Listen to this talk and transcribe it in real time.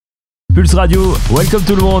Pulse Radio, welcome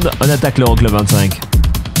tout le monde, on attaque l'Euroclub 25.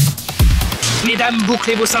 Mesdames,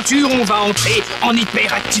 bouclez vos ceintures, on va entrer en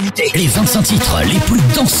hyperactivité. Les 25 titres les plus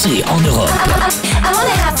dansés en Europe.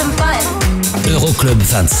 Euroclub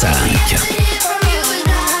 25.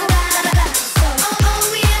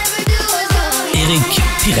 Eric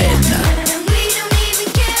Pirenne.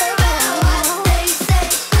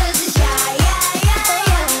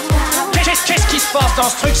 Qu'est-ce qui se passe dans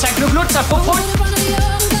ce truc? Ça glougloute, ça popote?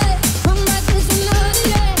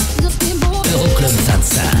 Euroclub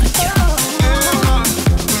 25.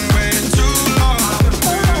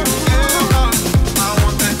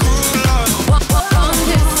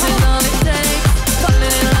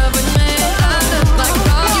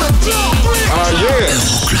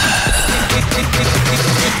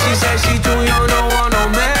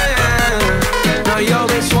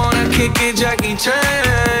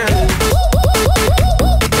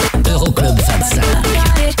 Euroclub 25.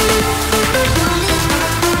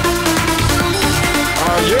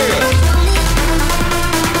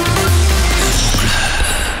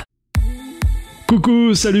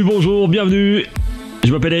 Coucou, salut, bonjour, bienvenue.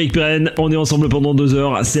 Je m'appelle Eric Pirenne, on est ensemble pendant 2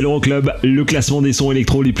 heures, c'est l'Euroclub, le classement des sons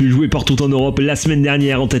électro les plus joués partout en Europe. La semaine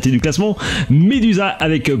dernière, en tête du classement, Medusa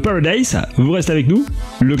avec Paradise. Vous restez avec nous,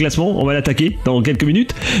 le classement, on va l'attaquer dans quelques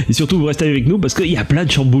minutes. Et surtout, vous restez avec nous parce qu'il y a plein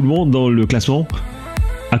de chamboulements dans le classement.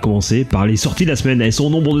 À commencer par les sorties de la semaine, elles sont au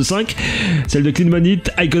nombre de 5. Celle de Clean Bandit,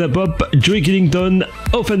 Icona Pop, Joey Killington,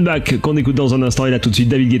 Offenbach, qu'on écoute dans un instant. Et là tout de suite,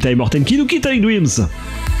 David Guetta et Morten qui nous quittent avec Dreams.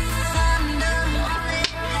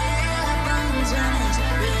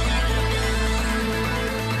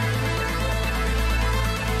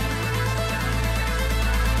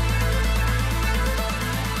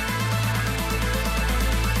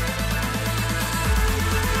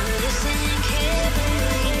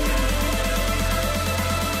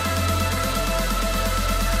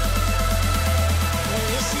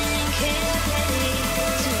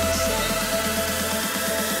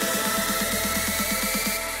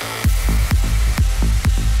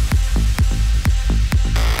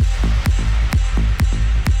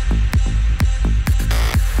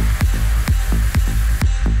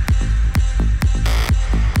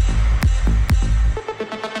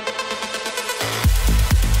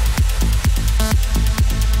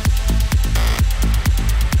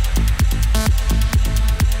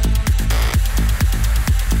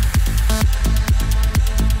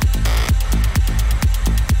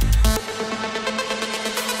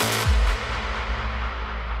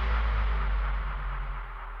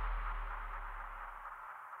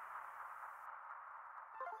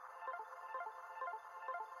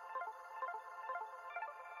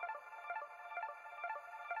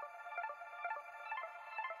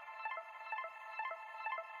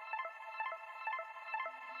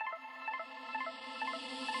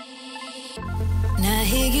 Now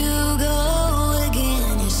here you go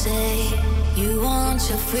again, you say you want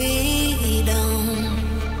your freedom.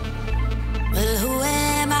 Well, who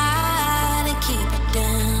am I to keep it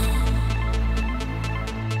down?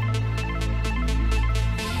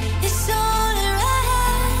 It's only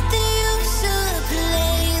right that you should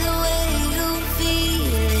play the way you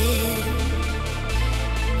feel it.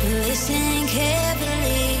 Listen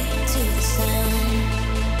carefully to the sound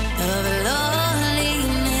of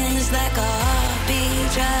loneliness like a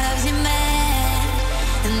heartbeat drives you mad,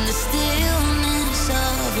 and the stillness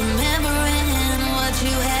of remembering what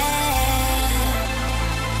you had,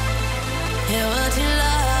 and what you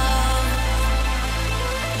love,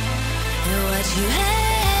 and what you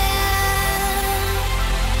had,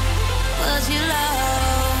 what you love.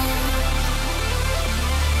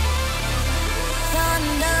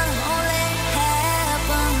 Thunder only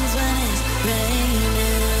happens when it's raining.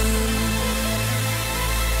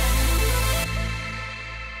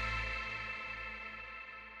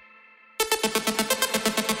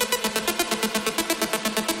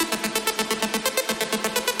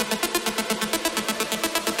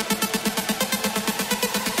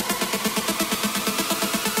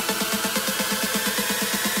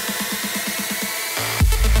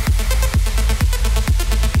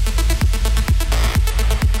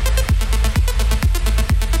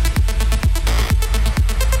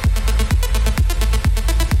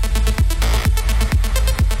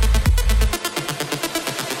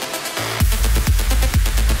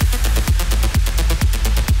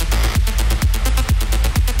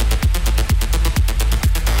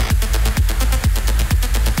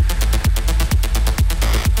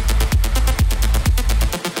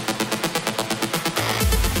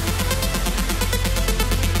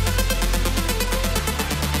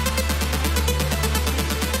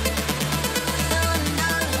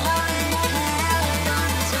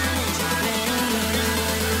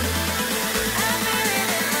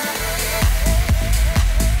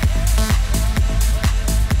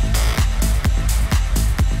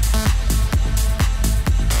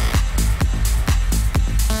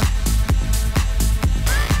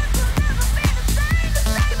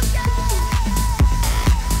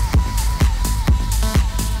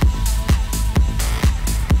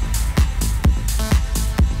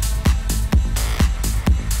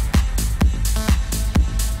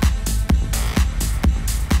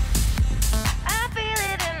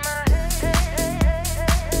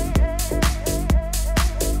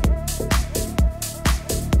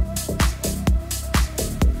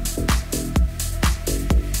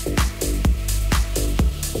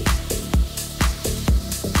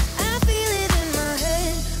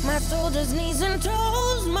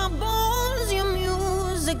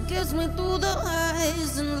 music gets me through the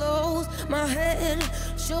highs and lows. My head,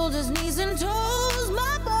 shoulders, knees and toes.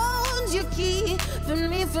 My bones, you keeping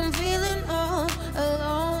me from feeling all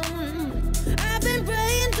alone. I've been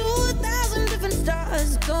praying to 1,000 different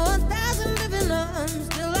stars, to 1,000 different arms,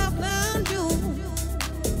 till I found you.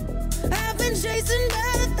 I've been chasing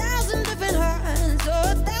by 1,000 different hearts, to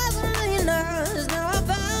 1,000 million hours. Now I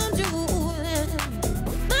found you.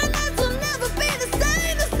 My nights will never be the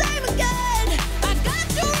same again. I got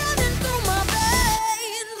you running through my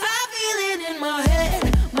veins. I feel it in my head,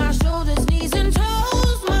 my shoulders, knees and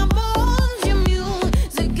toes. My bones, your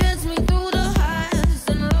music gets me through the highs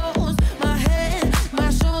and lows. My head, my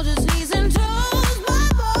shoulders, knees and toes. My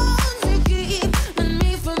bones, you keeping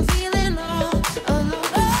me from feeling all alone.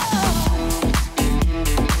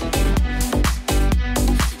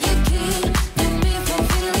 You keeping me from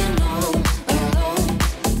feeling all alone.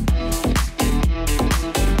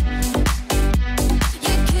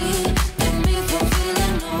 You keeping me from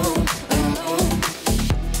feeling all alone.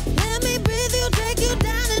 Let me breathe you, take you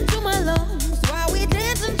down into my lungs while we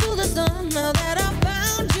dance into the sun. Now that I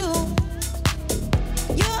found you,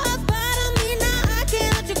 you're a part of me. Now I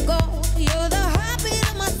can't let you go. You're the heartbeat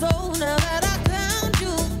of my soul. Now that I found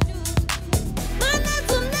you, my nights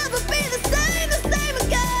will never be the same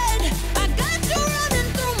again. I got you running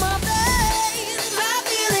through my veins. I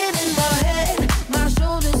feel it in my head, my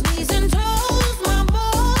shoulders, knees and toes. My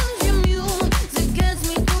bones, your music gets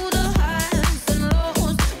me through the highs and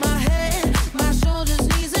lows. My head, my shoulders,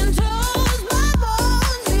 knees and toes. My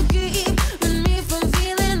bones, you keeping me from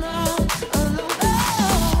feeling all alone.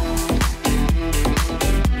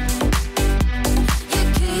 You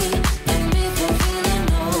keeping me from feeling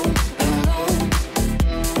all alone.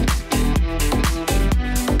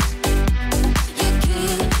 You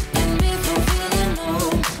keeping me from feeling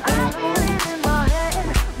all. I feel it in my head,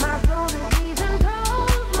 my shoulders, knees and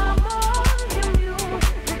toes. My bones, your music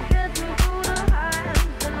gets me through the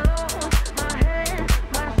highs and lows. My head,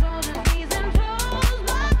 my shoulders, knees and toes.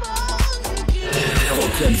 My bones, you keep.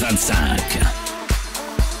 Euroclub 25.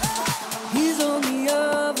 He's on the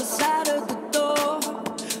other side of the door,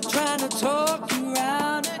 trying to talk you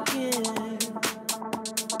round again,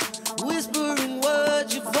 whispering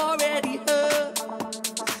words you've already heard,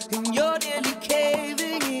 and you're nearly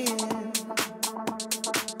caving in.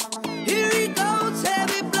 Here he goes,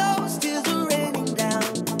 heavy blows, tears are raining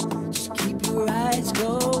down. Just keep your eyes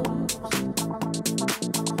closed.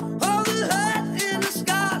 All the hurt and the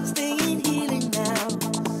scars, they ain't healing now.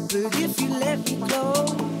 But if you let me go,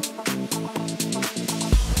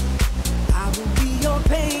 I will be your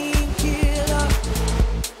painkiller.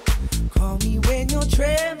 Call me when you're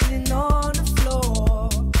trembling on the floor,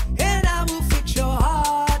 and I will fix your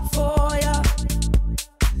heart for ya.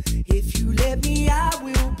 If you let me, I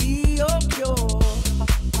will be your cure.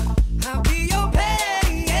 I'll be your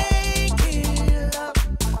painkiller.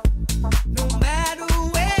 No matter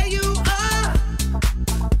where you are,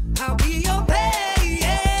 I'll be your painkiller.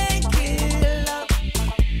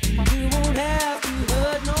 You won't have to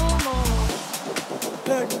hurt no more,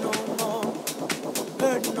 hurt no more,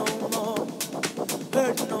 hurt no more,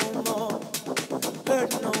 hurt no more,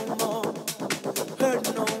 hurt no more, hurt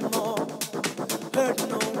no more, hurt no more, hurt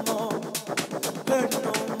no more, hurt no more, hurt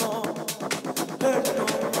no more, hurt no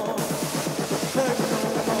more, hurt no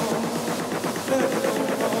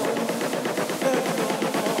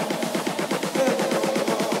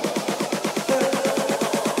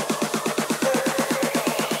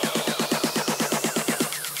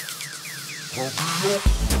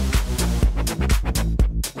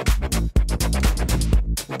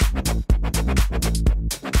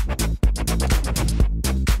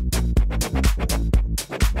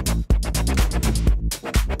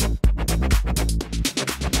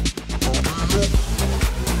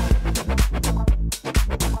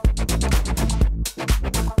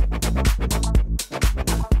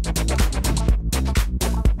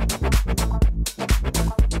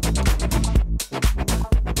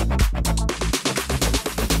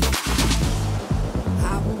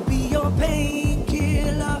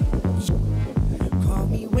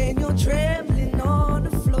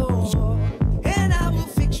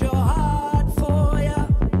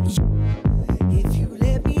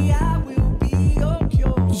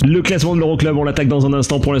Le classement de l'Euroclub, on l'attaque dans un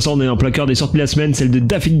instant. Pour l'instant, on est en plein cœur des sorties de la semaine. Celle de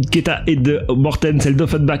David Guetta et de Morten, celle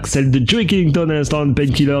d'Offenbach, celle de Joey Killington à l'instant,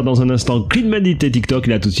 Painkiller dans un instant, Clean Bandit et TikTok.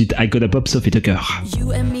 Et là tout de suite, Icona Pop, Sophie Tucker.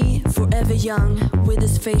 You and me, forever young, with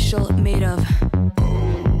this facial made of.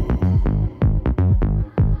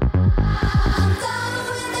 I'm done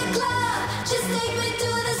with the club, just take me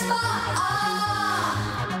to the spot.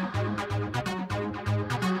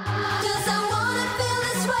 'Cause I wanna feel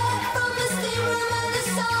this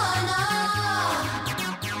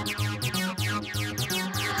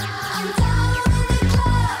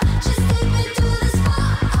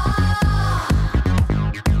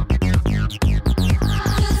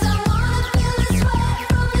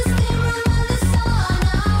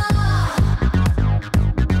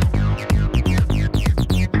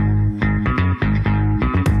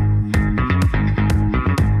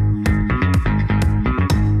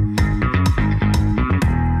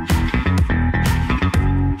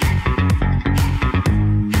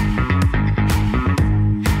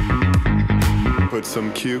Put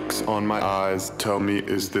some cukes on my eyes. Tell me,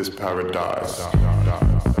 is this paradise?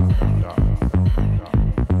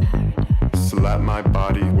 Slap my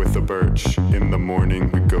body with a birch. In the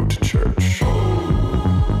morning we go to church. Just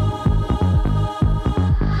take me to the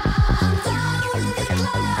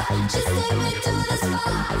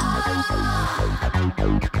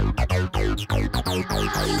spot. 'Cause I wanna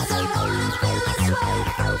feel the sweat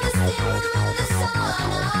from the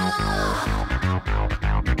steam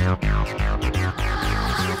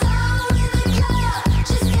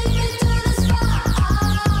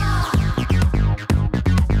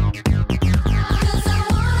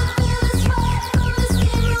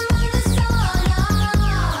of the sauna. I'm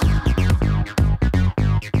down with the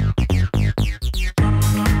club. Just take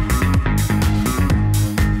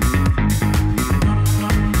me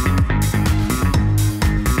to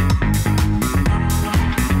the spot.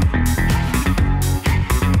 'Cause I wanna feel the sweat from the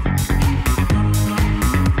steam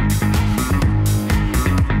of the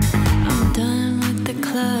sauna.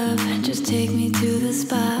 Take me to the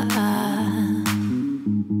spot.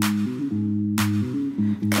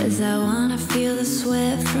 'Cause I wanna feel the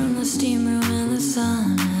sweat from the steam room and the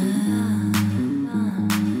sauna.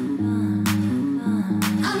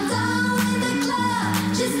 I'm down with the club.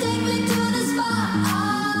 Just take me to the spot.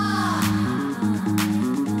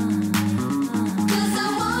 'Cause I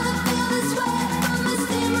wanna feel the sweat from the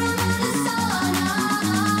steam room and the sauna.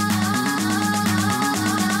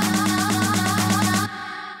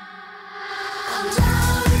 I'm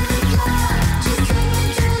down with the club. Just take me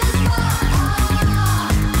to the spot.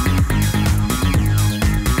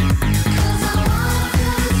 'Cause I wanna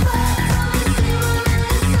feel the sweat from the steam room and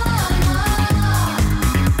the sauna.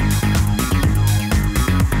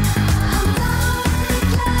 I'm down with the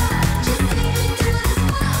club. Just take me to the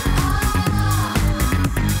spot.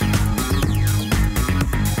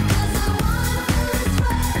 'Cause I wanna feel the sweat from the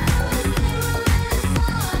steam room and the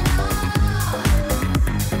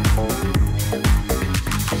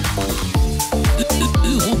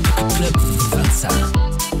Euroclub 25.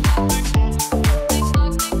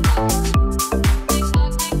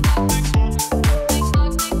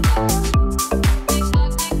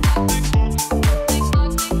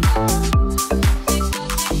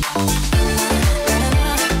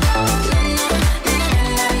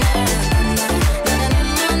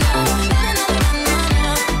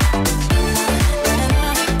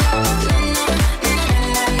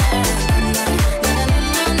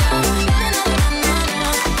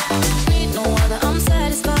 no other, I'm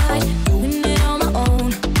satisfied. Doing it on my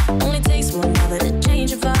own. Only takes one other to change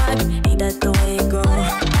your vibe. Ain't that the way it goes?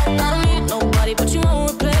 I don't need nobody but you on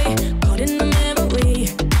replay. Caught in the memory.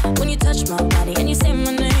 When you touch my body and you say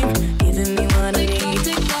my name, giving me what I need.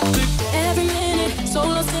 Every minute, so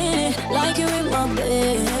lost in it, like you're in my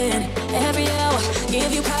bed. Every hour,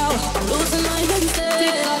 give you power. I'm losing my head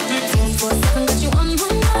instead. 24/7, got you on my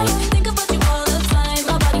mind. Think about you all the time.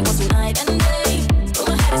 My body wants you night and day. But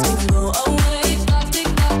my head is screaming, go away.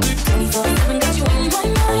 24/7, got you on my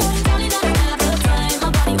mind. Only that I have the time. My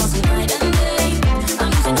body wants you night and day. I'm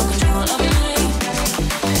losing no control of me.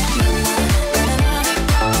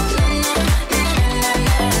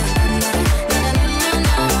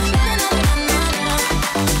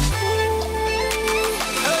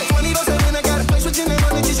 I got a place with your name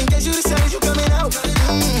on it just in case you decide you coming out.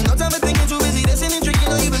 No time for thinking, too busy dancing and drinking.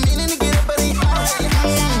 Know you been meaning to get up at the house.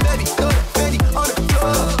 Baby, throw that Fendi on the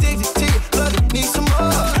floor. Addicted to you, love it, need some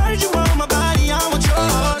more. Heard you on my body, I want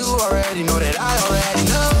yours. You already know that I already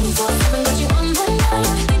know. 24/7, got you on my mind.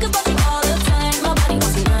 Think about you all the time. My body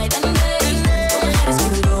wants you night and day. But my head is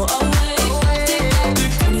screaming, go away.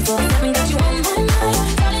 24/7, got you on my mind.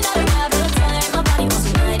 Only that I have the time. My body wants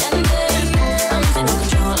you night and day. I'm losing no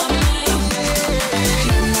control of me.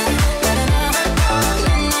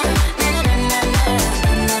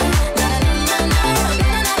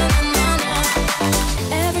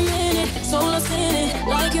 Every minute, so lost in it,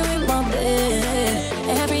 like you're in my bed.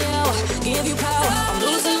 Every hour, give you power. I'm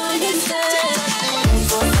losing my head instead.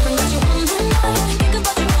 24/7, got you on my mind. Think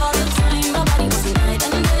about you all the time. My body wants you night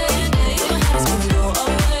and day. But my head is screaming, go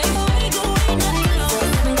away.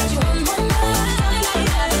 24/7, got you on my mind. Only that I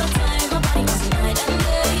have the time. My body wants you night and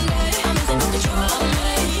day. I'm losing no control of me.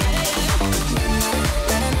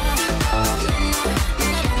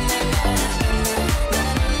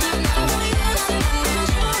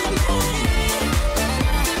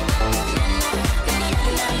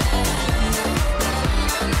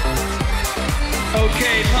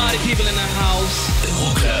 Okay, party people in the house.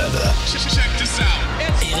 Euroclub. Check this out.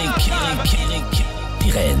 Eric.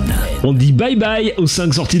 Pirenne. On dit bye bye aux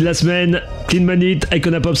 5 sorties de la semaine. Clean Bandit,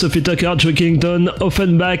 Icona Pop, Sophie Tucker, Joe Killington,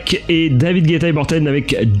 Offenbach et David Guetta et Morten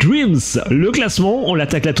avec Dreams. Le classement, on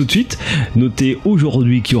l'attaque là tout de suite. Notez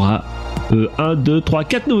aujourd'hui qu'il y aura 1, 2, 3,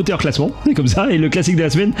 4 nouveautés hors classement, c'est comme ça, et le classique de la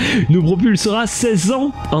semaine nous propulsera 16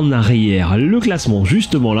 ans en arrière. Le classement,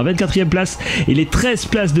 justement, la 24e place et les 13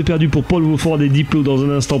 places de perdu pour Paul Wofford et Diplo dans un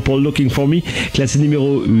instant pour Looking For Me, classé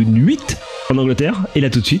numéro 8 en Angleterre, et là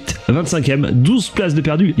tout de suite, 25e, 12 places de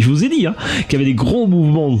perdu. Je vous ai dit qu'il y avait des gros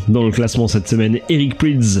mouvements dans le classement cette semaine. Eric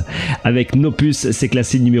Prydz avec Nopus, c'est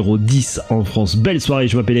classé numéro 10 en France. Belle soirée,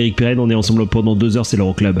 je m'appelle Eric Pirenne, on est ensemble pendant 2 heures, c'est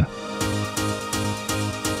l'Euroclub.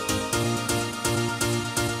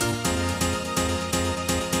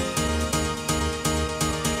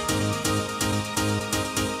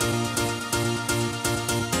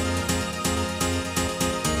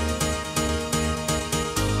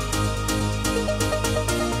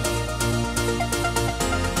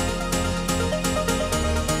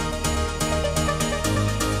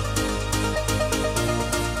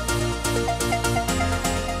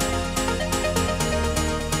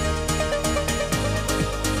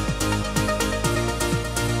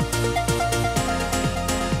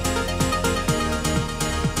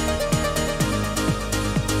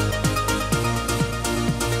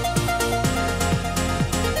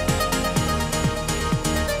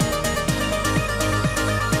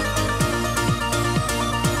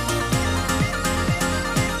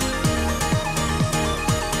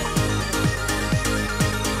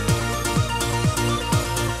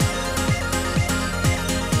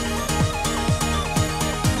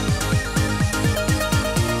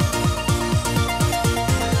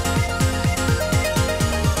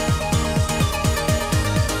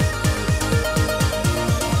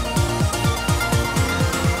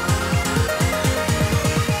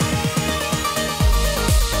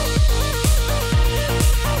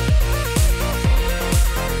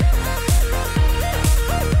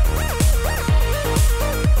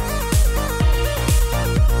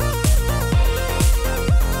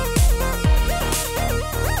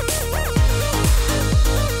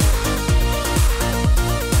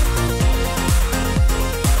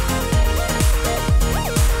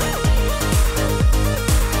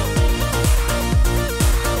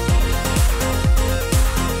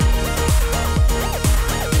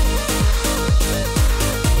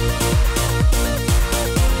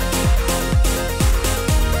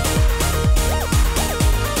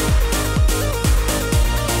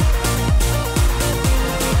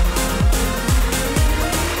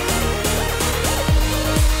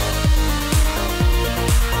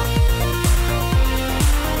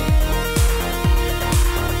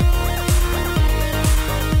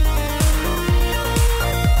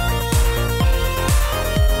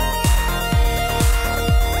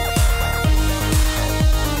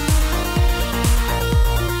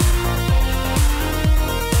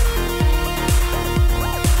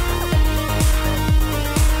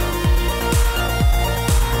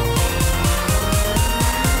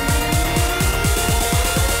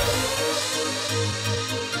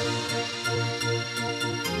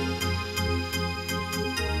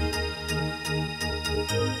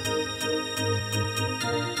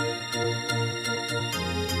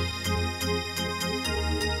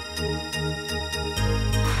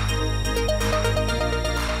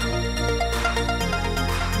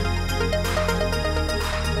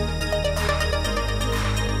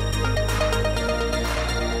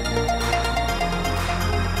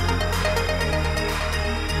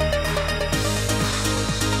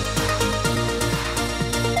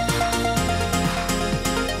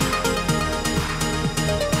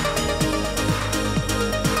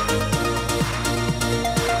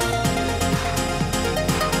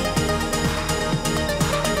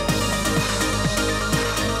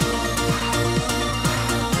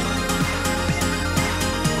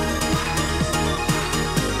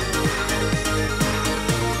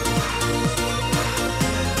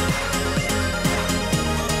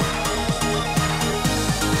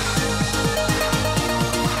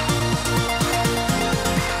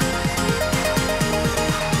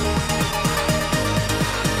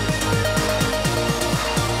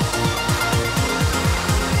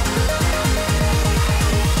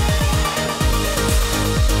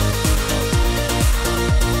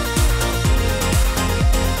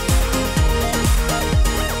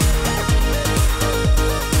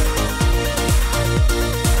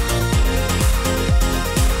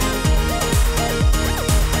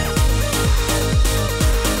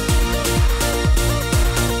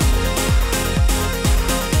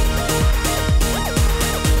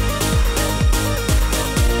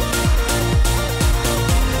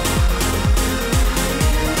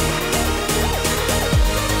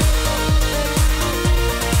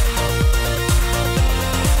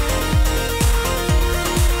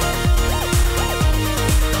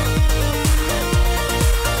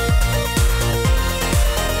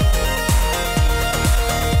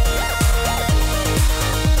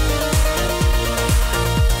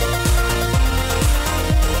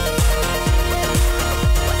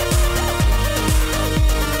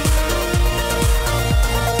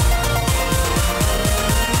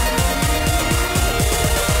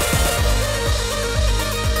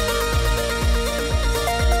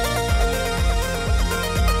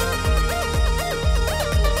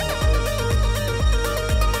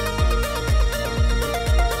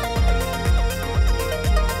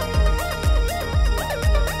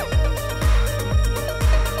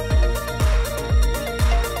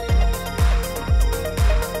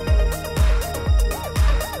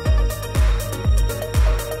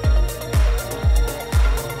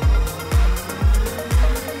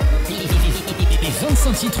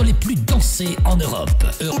 danser en Europe.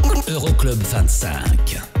 Euroclub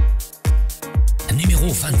 25. Numéro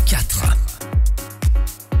 24.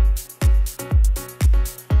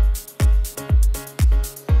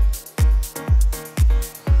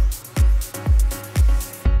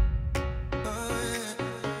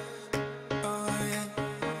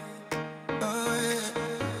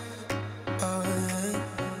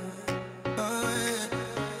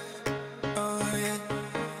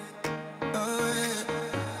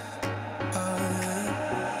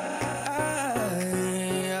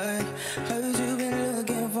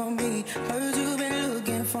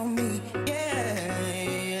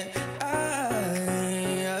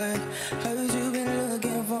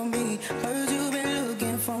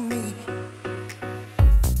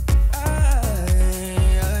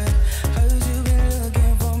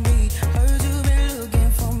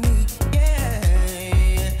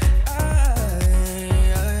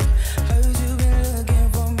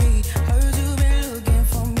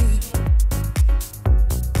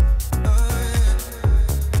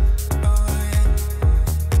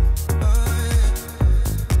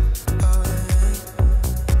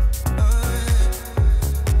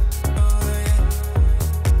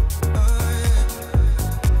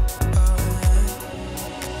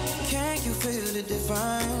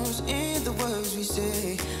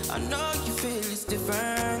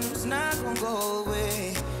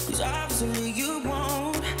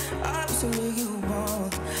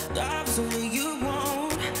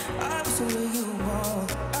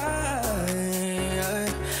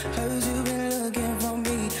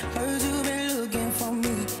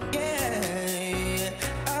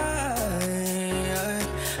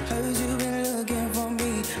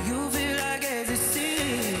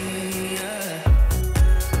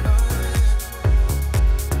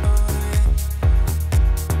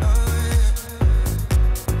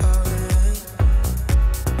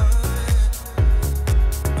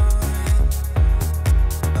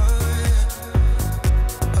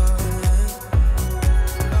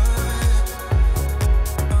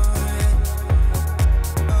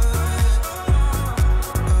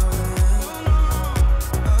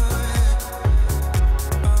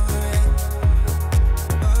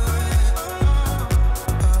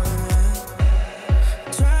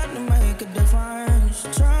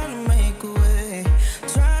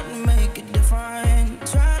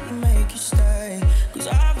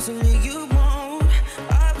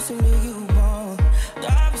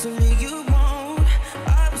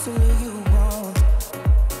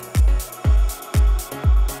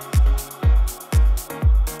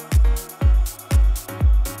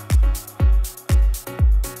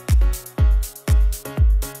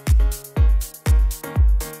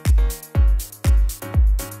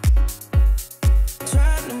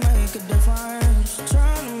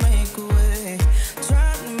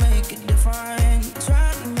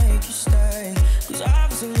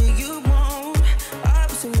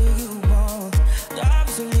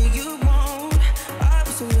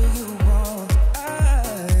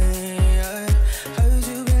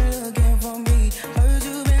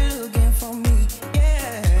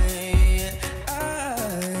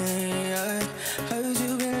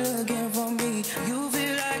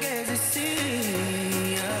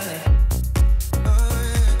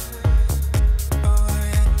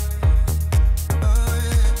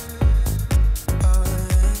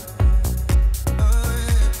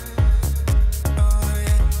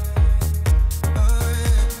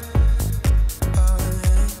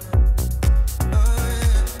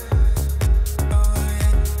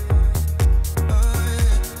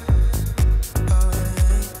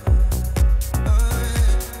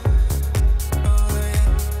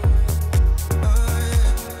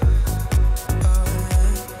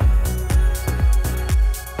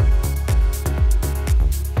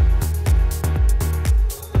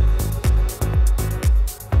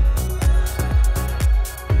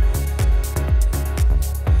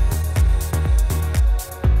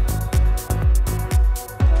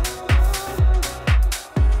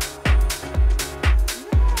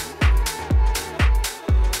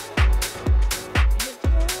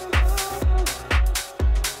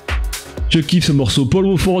 Je kiffe ce morceau. Paul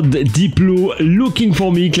Woolford, Diplo, Looking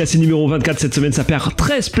for Me, classé numéro 24 cette semaine. Ça perd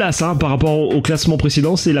 13 places par rapport au classement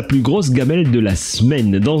précédent. C'est la plus grosse gamelle de la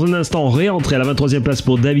semaine. Dans un instant, réentrée à la 23e place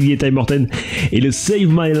pour David Guetta et Morten et le Save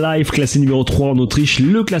My Life, classé numéro 3 en Autriche.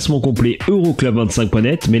 Le classement complet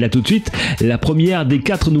Euroclub25.net. Mais là tout de suite, la première des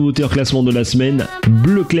 4 nouveautés en classement de la semaine.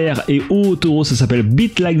 Bleu clair et Haut Taureau, ça s'appelle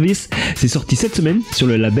Beat Like This. C'est sorti cette semaine sur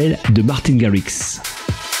le label de Martin Garrix.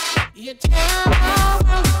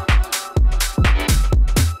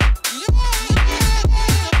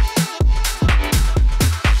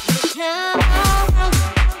 Yeah.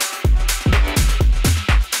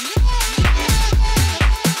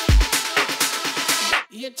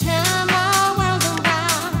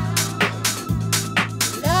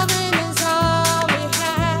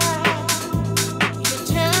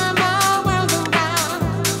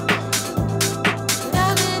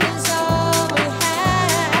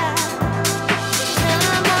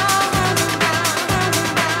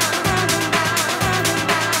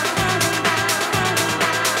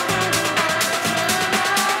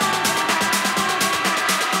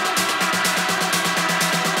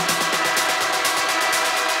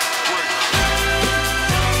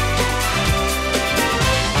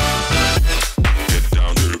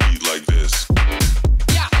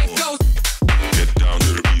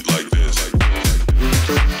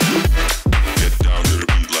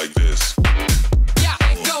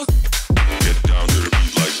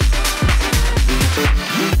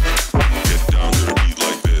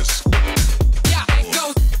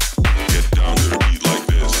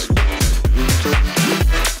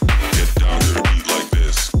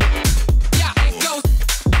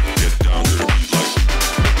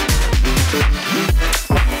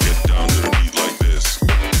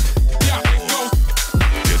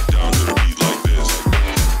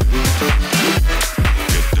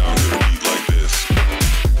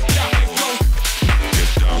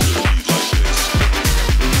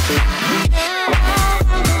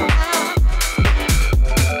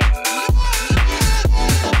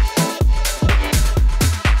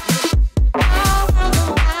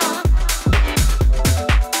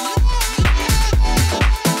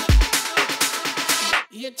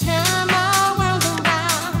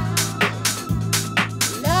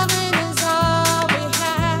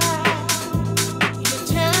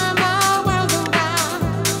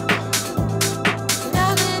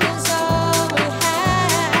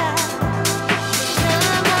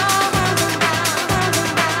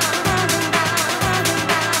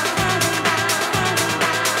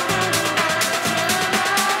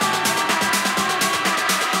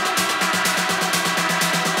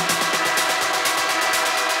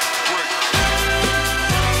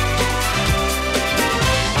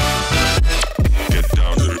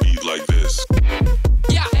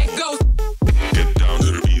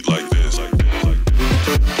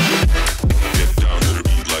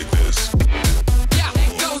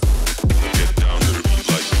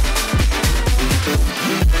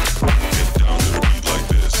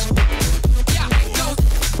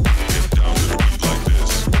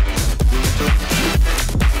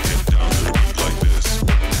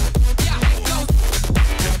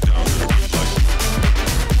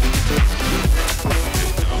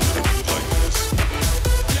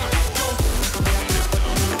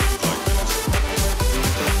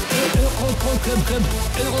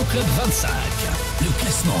 Euroclub 25, le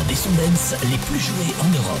classement des sons dance les plus joués en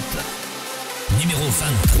Europe. Numéro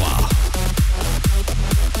 23.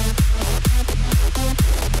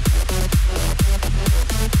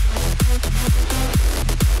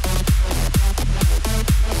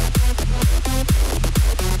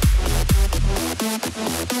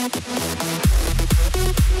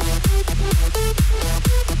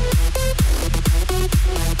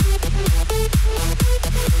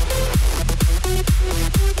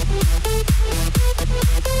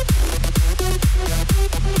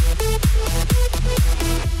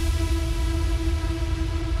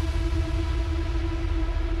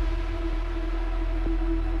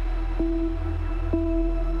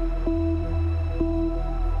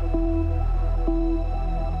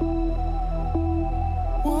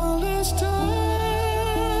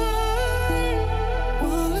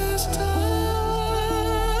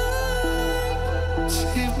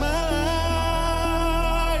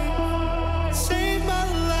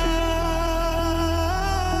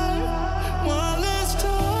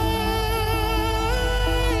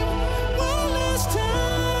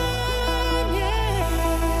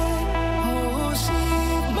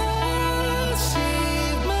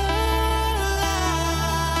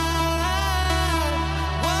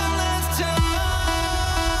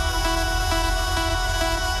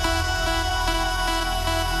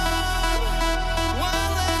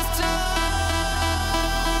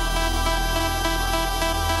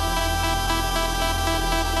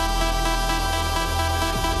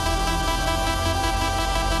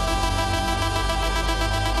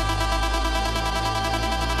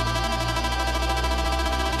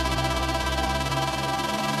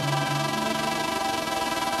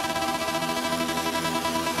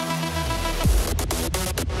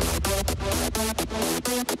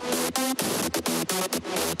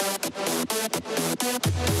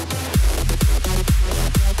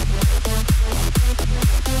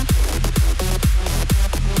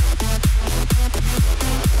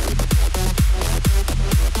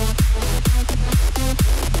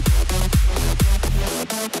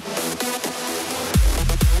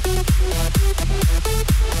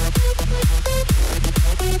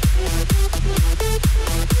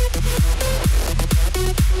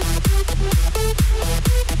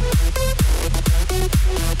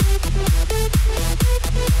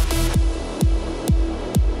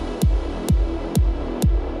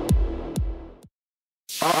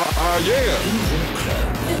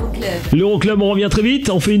 L'Euroclub, on revient très vite,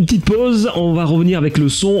 on fait une petite pause, on va revenir avec le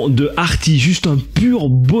son de Arty, juste un pur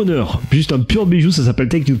bonheur, juste un pur bijou, ça s'appelle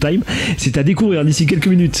Take Your Time, c'est à découvrir d'ici quelques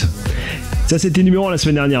minutes. Ça c'était numéro 1 la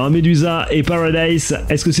semaine dernière, hein. Medusa et Paradise,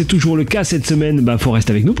 est-ce que c'est toujours le cas cette semaine? Faut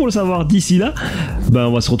rester avec nous pour le savoir. D'ici là,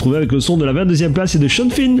 on va se retrouver avec le son de la 22e place et de Sean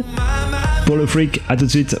Finn pour le Freak, à tout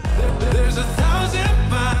de suite.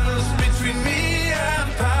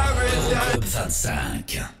 Euroclub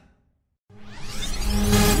 25.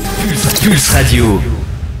 Pulse Radio.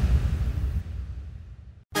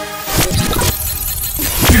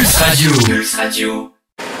 Pulse Radio. Pulse Radio.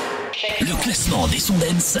 Le classement des sons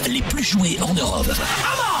dance les plus joués en Europe.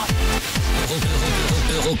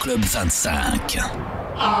 Euroclub 25.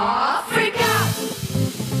 Africa.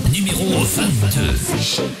 Numéro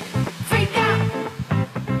 22.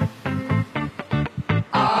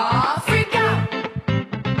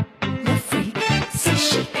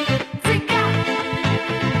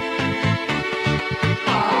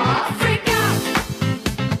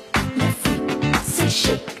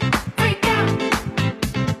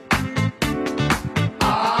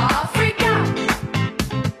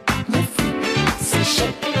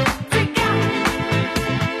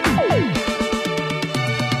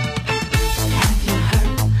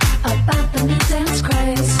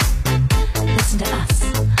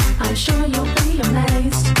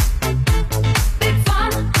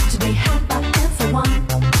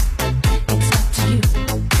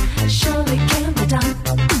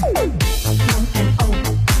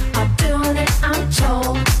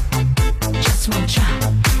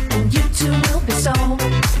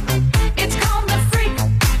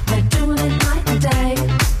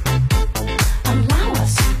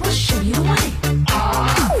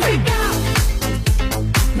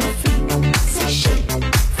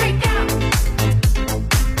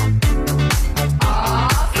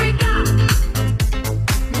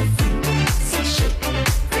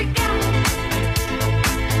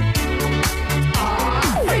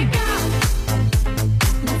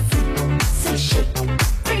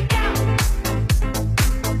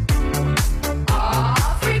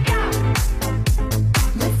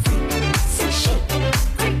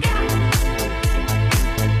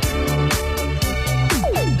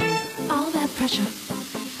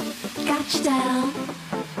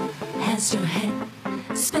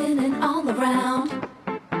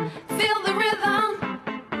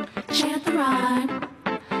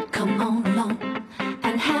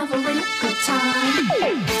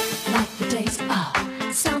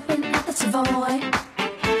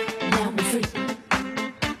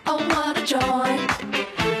 joy.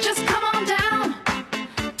 Just come on down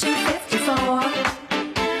to 54.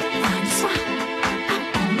 Find a spot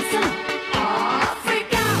out on the floor. Oh,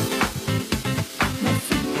 freak out. No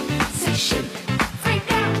freak, say shit.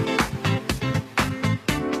 Freak out.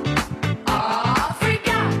 Oh, freak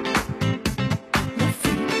out. No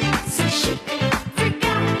freak, say shit. Freak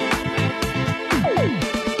out.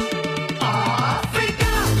 Oh, freak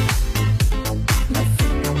out. No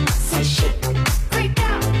freak, say shit. Freak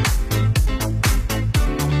out.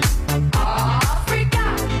 Oh, freak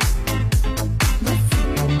out. No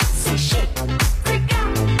freak, say shit. Freak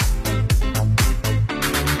out.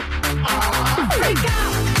 Oh, freak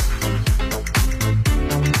out.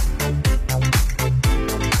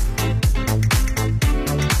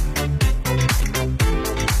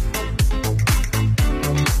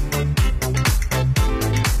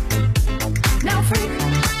 Now freak.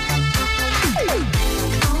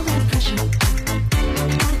 All that pressure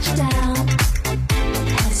got you down.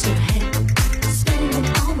 Has your head spinning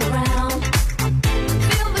all around.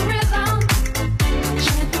 Feel the rhythm,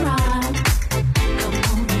 chant the rhyme. Come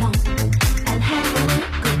on along and have a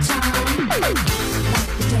good time.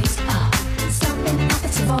 Like the taste of something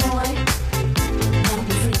that's a boy. Now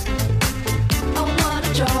be free. Oh, what a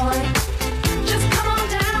joy. Just come on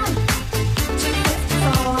down to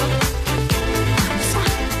 54. Find a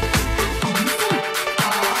spot on the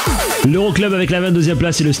floor. L'Euroclub avec la 22e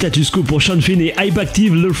place et le status quo pour Sean Finn et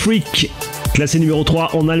Hypactive Le Freak. Classé numéro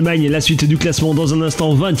 3 en Allemagne, la suite du classement dans un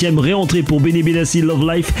instant. 20e réentrée pour Benny Benassi Love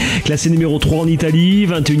Life. Classé numéro 3 en Italie.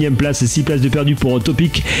 21e place, 6 places de perdu pour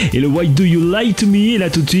Topic et le Why Do You Lie To Me. Et là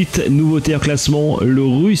tout de suite, nouveauté en classement, le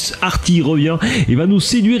russe Arty revient et va nous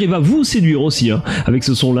séduire et va vous séduire aussi. Avec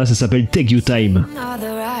ce son là, ça s'appelle Take Your Time. All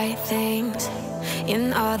the right things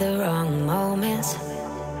in all the wrong moments.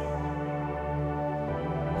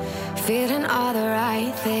 Feeling all the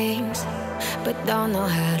right things, but don't know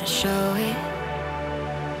how to show it.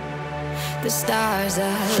 The stars align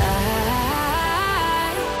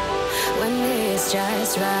when it's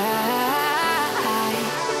just right.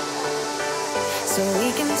 So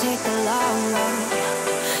we can take the long road,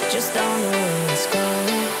 just don't know where it's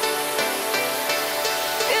going.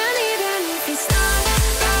 And even if it's not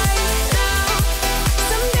right now,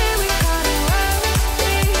 someday we gotta work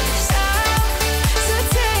this out. So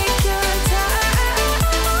take your time.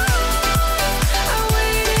 I'll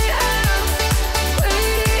wait it out,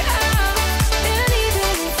 wait it out. And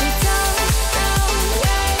even if we don't know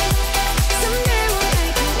yet, someday we'll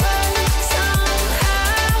make it work somehow.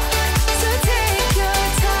 So take your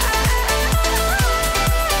time.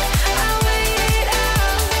 I'll wait it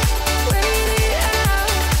out, wait it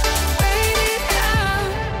out, wait it out.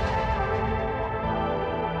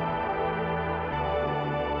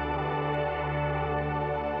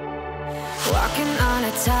 Walking on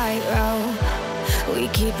a tightrope, we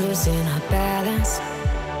keep losing our balance.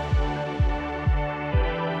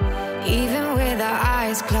 Even with our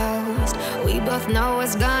eyes closed, we both know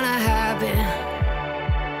what's gonna happen.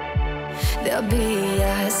 There'll be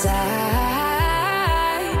a sign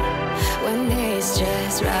when it's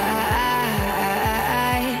just right.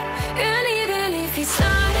 And even if it's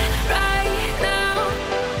not right now,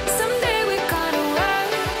 someday we're gonna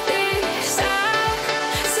work this out.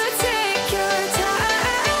 So take your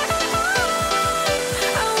time.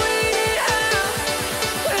 I'll wait it out,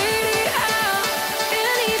 wait it out.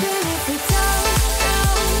 And even if we don't know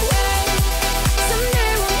yet,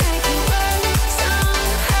 someday we'll make it work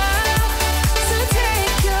somehow. So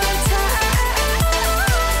take your time.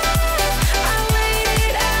 I'll wait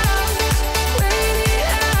it out,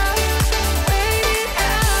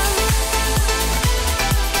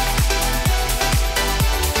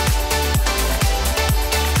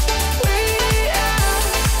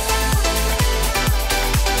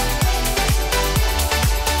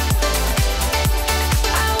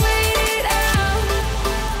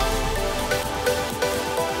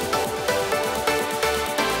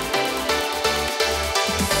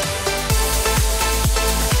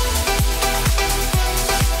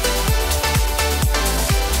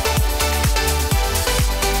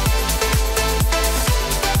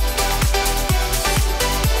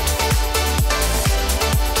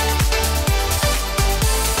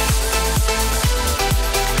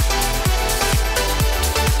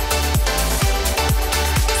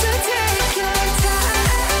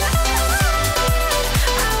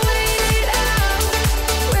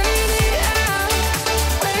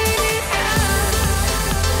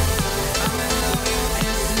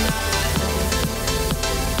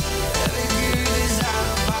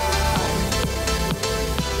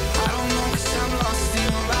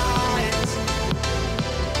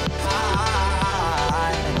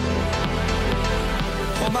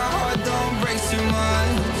 way too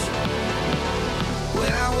much.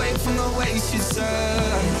 When I wake from the way she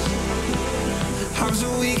touch, I'm so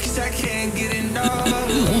weak 'cause I can't get enough.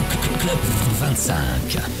 Euroclub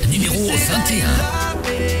 25, numéro 21.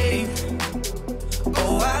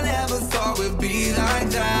 Oh, I never thought we'd be like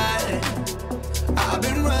that. I've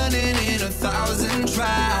been running in 1,000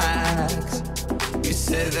 tracks. You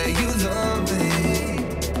said that you love me.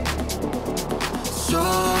 So,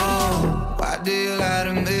 why do you lie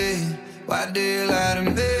to me? Why do you lie to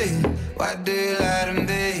me? Why do you lie to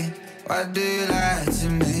me? Why do you lie to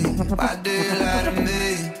me? Why do you lie to me?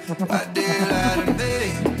 Why do you lie to me?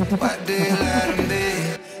 Why do you lie to me?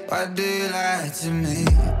 Why do you lie to me?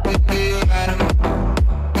 Why do you lie to me?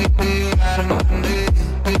 Why do you lie to me?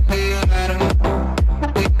 Why do you lie to me?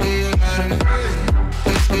 Why do you lie to me?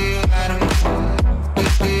 Why do you lie to me? Why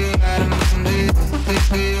do you lie to me? Why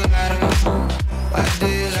do you lie to me? Why do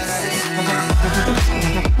you lie to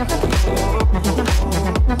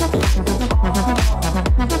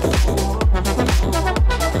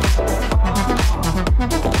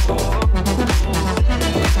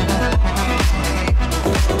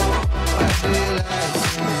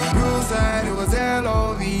You said it was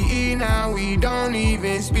LOVE, now we don't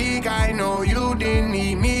even speak. I know you didn't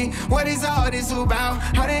need me. What is all this about?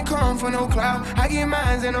 I didn't come for no clout. I get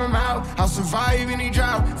mines and I'm out. I'll survive any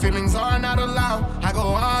drought. Feelings are not allowed. I go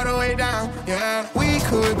all the way down, yeah. We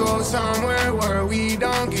could go somewhere where we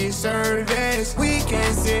don't get service. We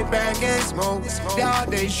can sit back and smoke all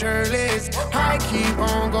day shirtless. I keep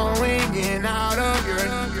on going in out of your.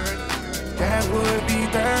 That would be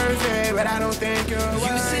Thursday, but I don't think you're worth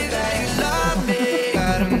it. You say that you love me.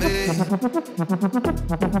 Lie to me.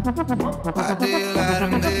 Why do you lie to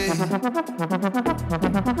me?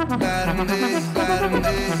 Lie to me, lie to me,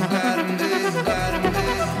 lie to me, lie to me.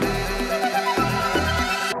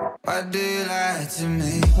 Why do you lie to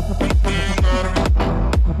me?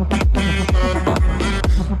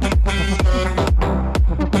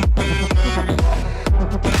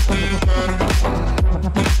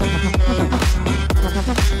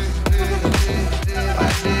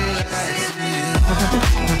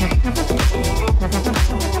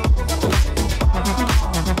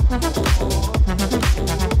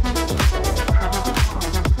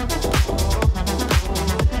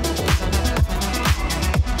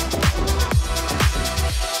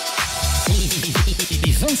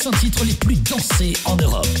 Les 25 titres les plus dansés en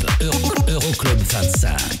Europe. Euroclub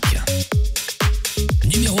 25.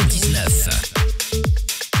 Numéro 19.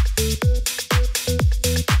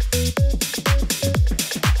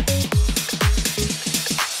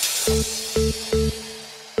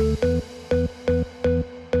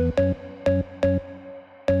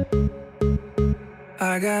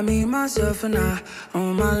 I got me, myself, and I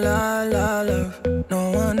on my love.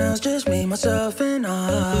 No one else, just me, myself, and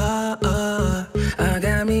I. I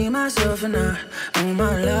got me, myself, and I on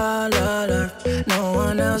my love. No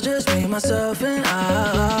one else, just me, myself, and I.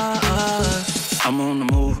 I'm on the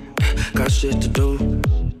move, got shit to do.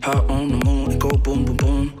 Hot on the moon, it go boom, boom,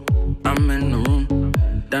 boom. I'm in the room,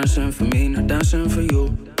 dancing for me, not dancing for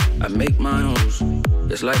you. I make my own rules.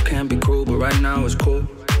 This life can be cruel, but right now it's cool.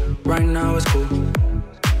 Right now it's cool.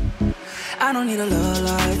 I don't need a love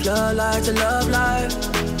life to love life.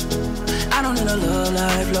 I don't need a love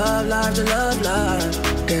life to love life.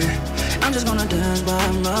 Yeah, I'm just gonna dance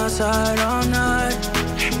by my side all night.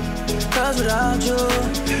 Cause without you,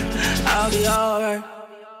 I'll be alright.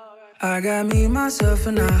 I got me, myself,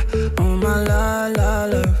 and I on my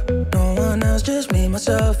love. No one else, just me,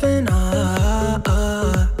 myself, and I.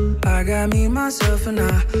 I got me, myself, and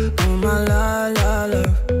I on my love.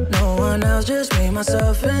 No one else, just me,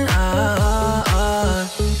 myself, and I.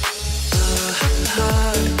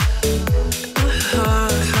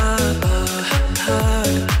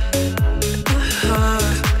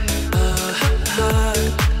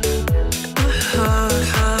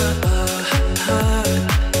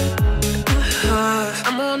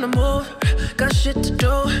 I'm on the move, got shit to do.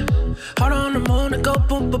 Heart on the moon, it go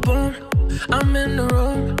boom, boom, boom. I'm in the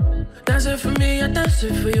room, dancing for me, I dance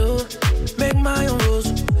it for you. Make my own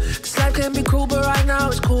rules. This life can be cruel, but right now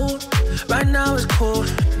it's cool. Right now it's cool.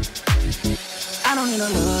 I don't need a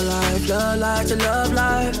love life to love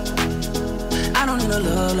life. I don't need a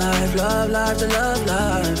love life to love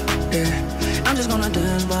life. Yeah, I'm just gonna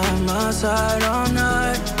dance by my side all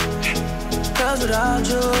night. Cause without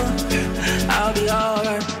you, I'll be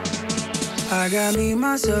alright. I got me,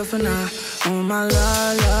 myself, and I on my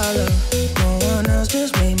love. No one else,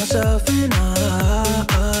 just me, myself, and I.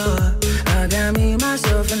 I got me,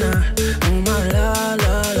 myself, and I on my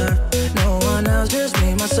love. No one else, just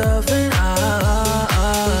me, myself, and I.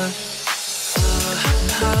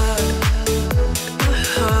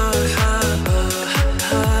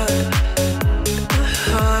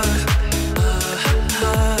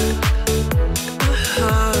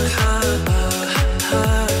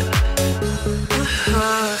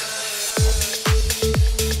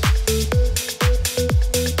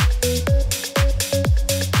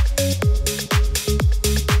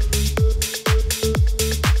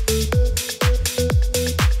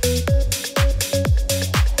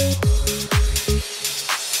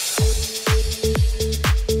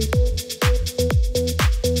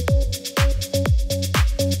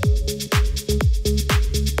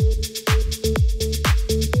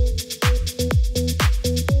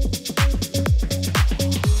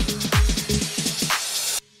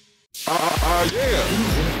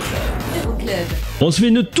 On se fait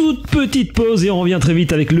une toute petite pause et on revient très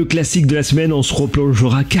vite avec le classique de la semaine. On se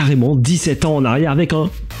replongera carrément 17 ans en arrière avec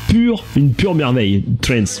une pure merveille.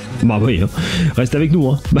 Trance. Bah oui, hein. Reste avec nous.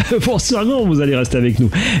 Hein. Bah forcément, vous allez rester avec nous.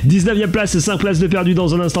 19e place, 5 places de perdu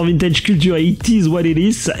dans un instant vintage culture et It Is What It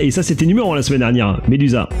Is. Et ça, c'était numéro 1 la semaine dernière.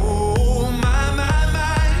 Medusa.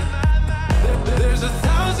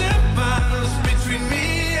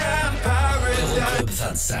 Euroclub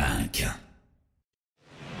 25.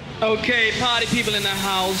 Okay, party people in the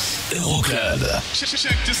house. Euroclub. Check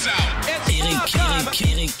this out.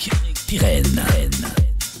 Eric Pirenne.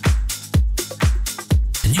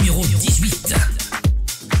 Numéro 18.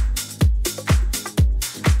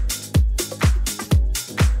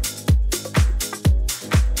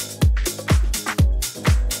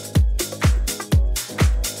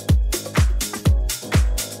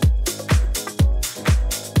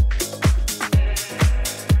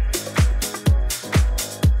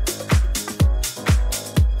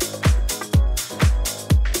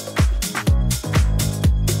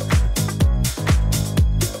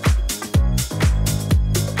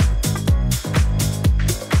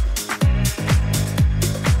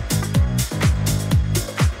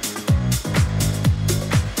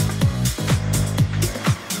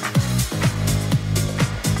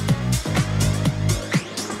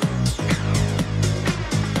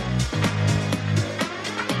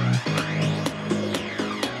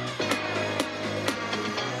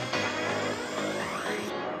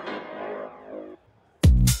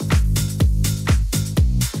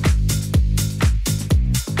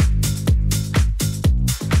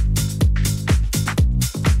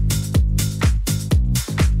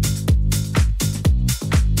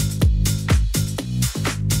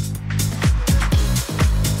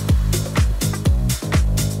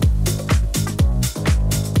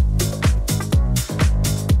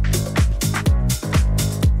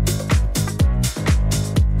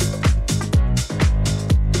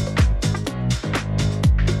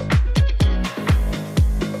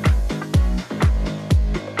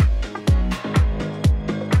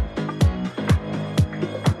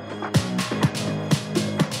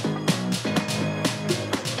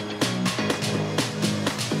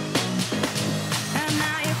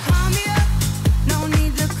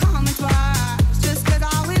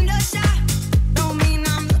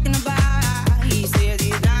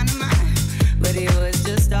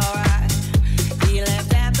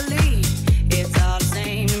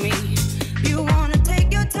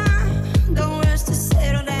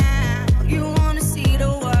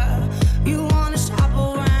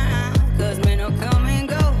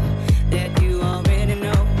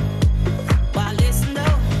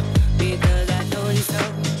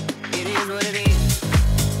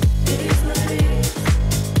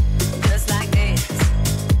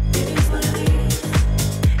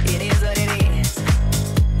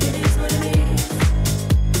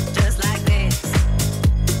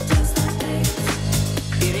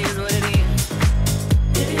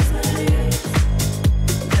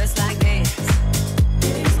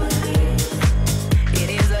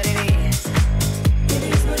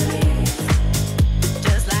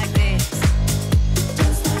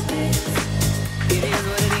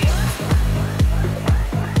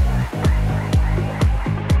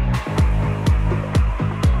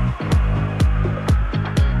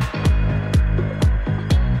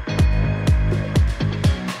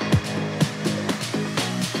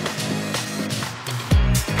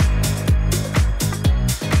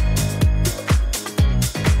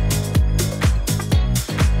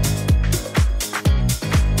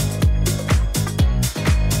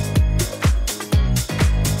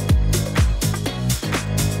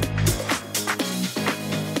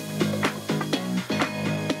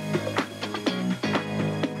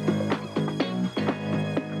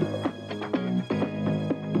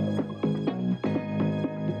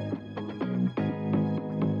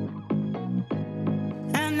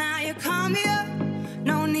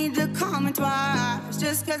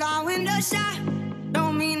 Just cause our window shot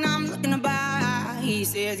don't mean I'm looking to buy. He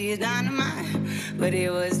says he's dynamite, but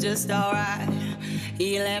it was just alright.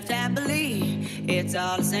 He left happily, it's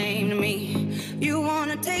all the same to me. You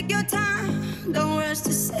wanna take your time, don't rush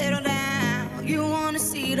to settle down. You wanna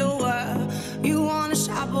see the world, you wanna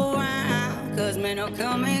shop around. Cause men will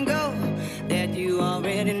come and go, that you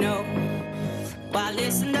already know. Why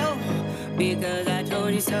listen though, because I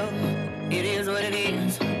told you so. It is what it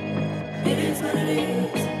is. It is what it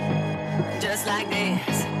is. Just like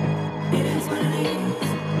this. It is what it is.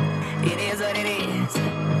 It is what it is.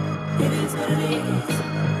 It is what it is.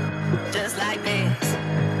 Just like this.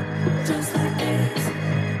 Just like this.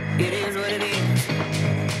 It is what it is.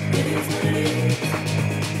 It is what it is.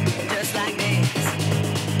 Just like this.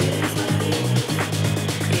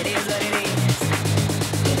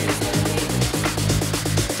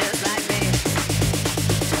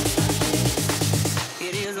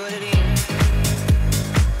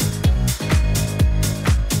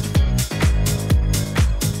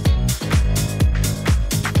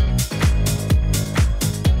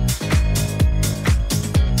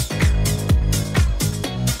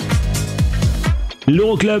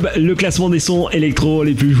 L'Euroclub, le classement des sons électro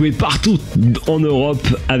les plus joués partout en Europe,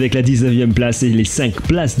 avec la 19e place et les 5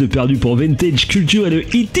 places de perdu pour Vintage Culture et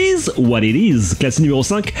le It Is What It Is, classé numéro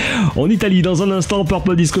 5. En Italie, dans un instant,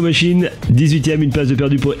 Purple Disco Machine, 18e, une place de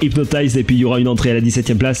perdu pour Hypnotize, et puis il y aura une entrée à la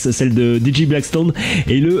 17e place, celle de DJ Blackstone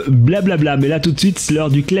et le Blablabla. Mais là tout de suite, c'est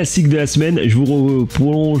l'heure du classique de la semaine. Je vous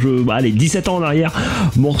prolonge, allez, 17 ans en arrière,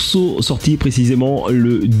 morceau sorti précisément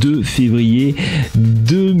le 2 février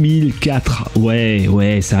 2004.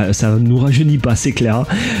 Ouais, ça nous rajeunit pas, c'est clair. Hein.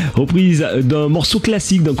 Reprise d'un morceau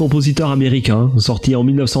classique d'un compositeur américain, sorti en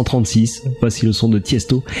 1936. Voici le son de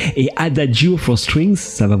Tiesto et Adagio for Strings.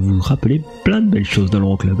 Ça va vous rappeler plein de belles choses dans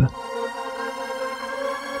l'Euroclub.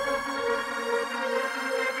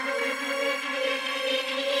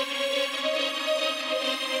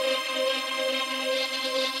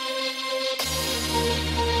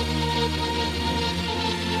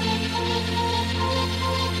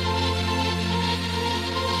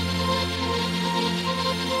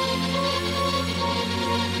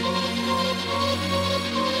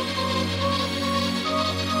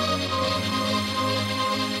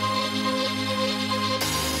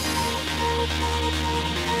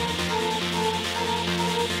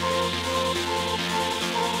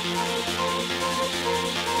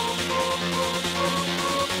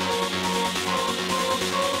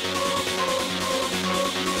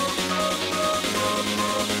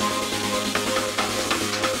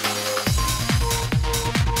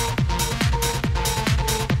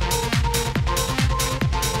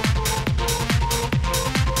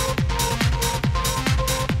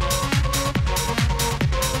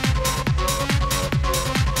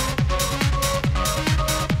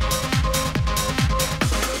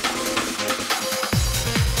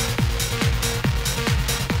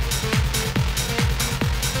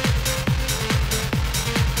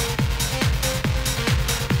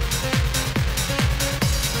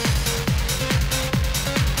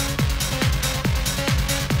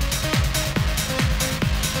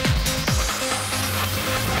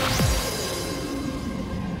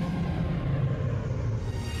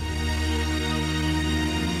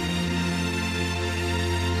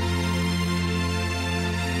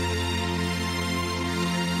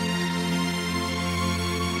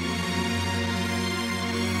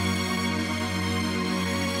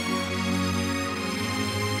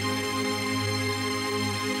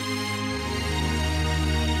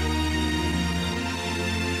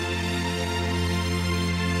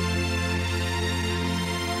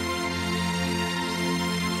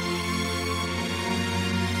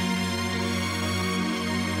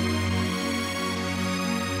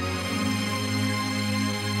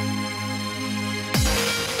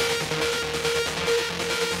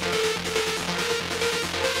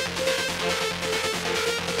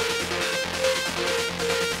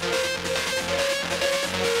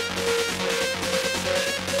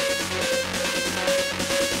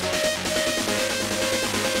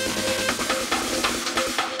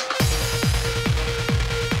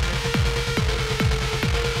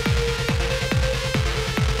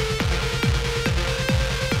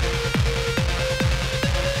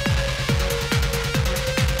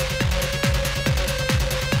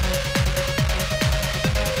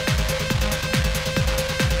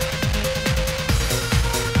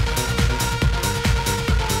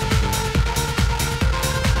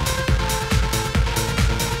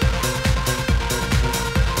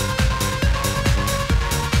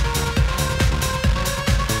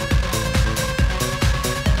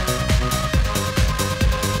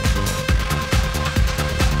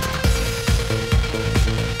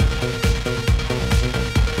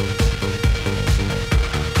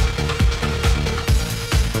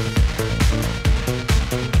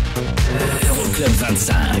 Club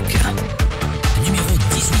 25, numéro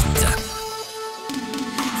 18.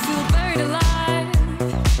 Feel buried alive.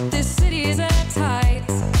 This city is at tight.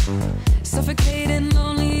 Suffocating,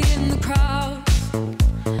 lonely in the crowd.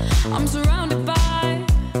 I'm surrounded by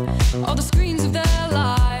all the screens of their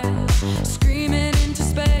lives, screaming into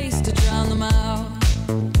space to drown them out.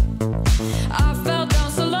 I fell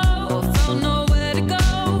down so low, felt nowhere to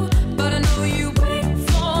go, but I know you wait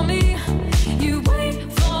for me. You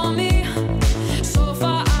wait for me. So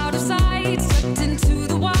far out of sight, stepped into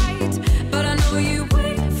the white, but I know you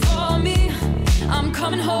wait for me. I'm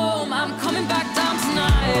coming home, I'm coming back down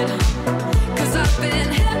tonight, 'cause I've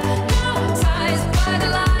been hypnotized by the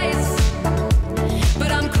lights.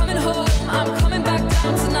 But I'm coming home, I'm coming back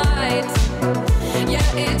down tonight. Yeah,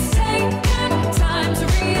 it's taken time to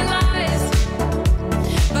realize,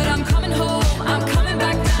 but I'm coming home, I'm coming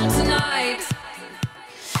back down tonight.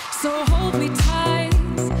 So hold me tight,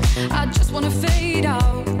 I just wanna fade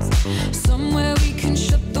out somewhere we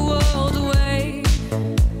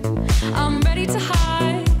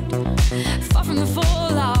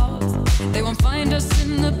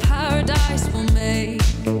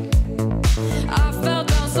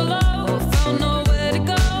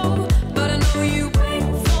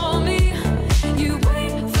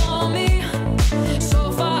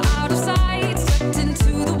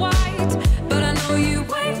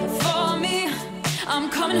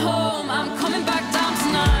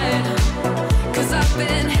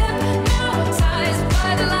been hypnotized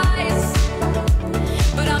by the lies.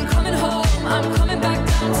 But I'm coming home, I'm coming back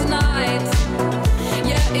down tonight.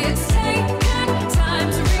 Yeah, it's taken time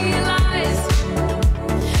to realize.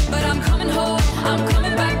 But I'm coming home, I'm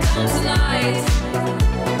coming back down tonight.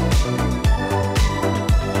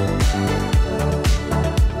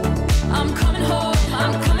 I'm coming home,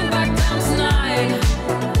 I'm coming back down tonight.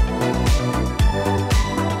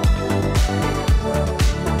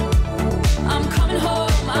 I'm coming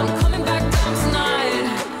home, I'm coming back down tonight.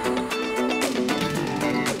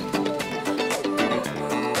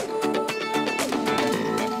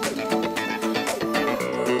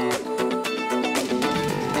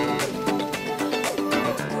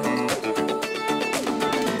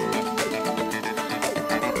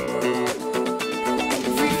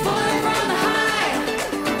 Free falling from the high.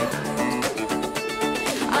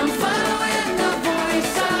 I'm following the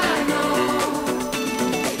voice I know.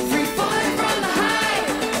 Free falling from the high.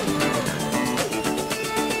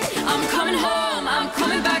 I'm coming home, I'm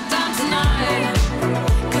coming back down tonight.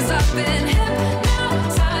 'Cause I've been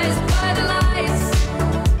hypnotized by the lies.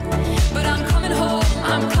 But I'm coming home,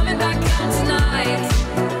 I'm coming back down tonight.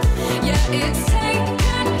 Yeah, it's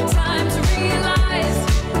taken time to realize.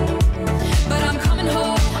 But I'm coming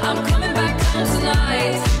home, I'm coming back down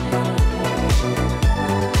tonight.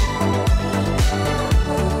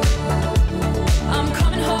 I'm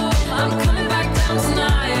coming home, I'm coming back down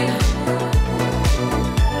tonight.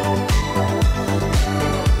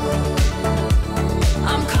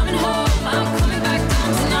 I'm coming home, I'm coming back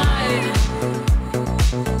down tonight.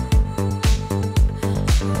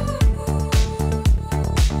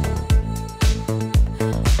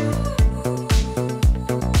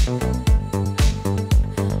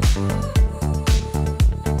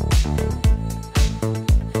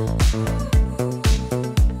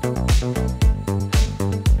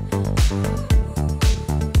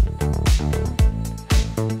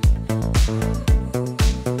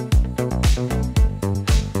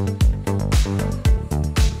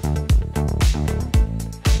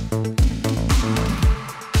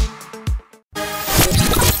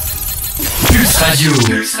 Pulse Radio.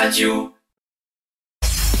 Pulse Radio.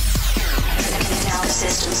 Now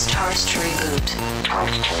system starts to reboot.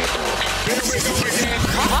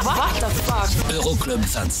 What the fuck? Euroclub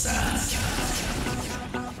 25.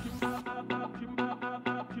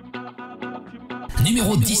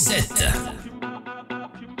 Numéro 17.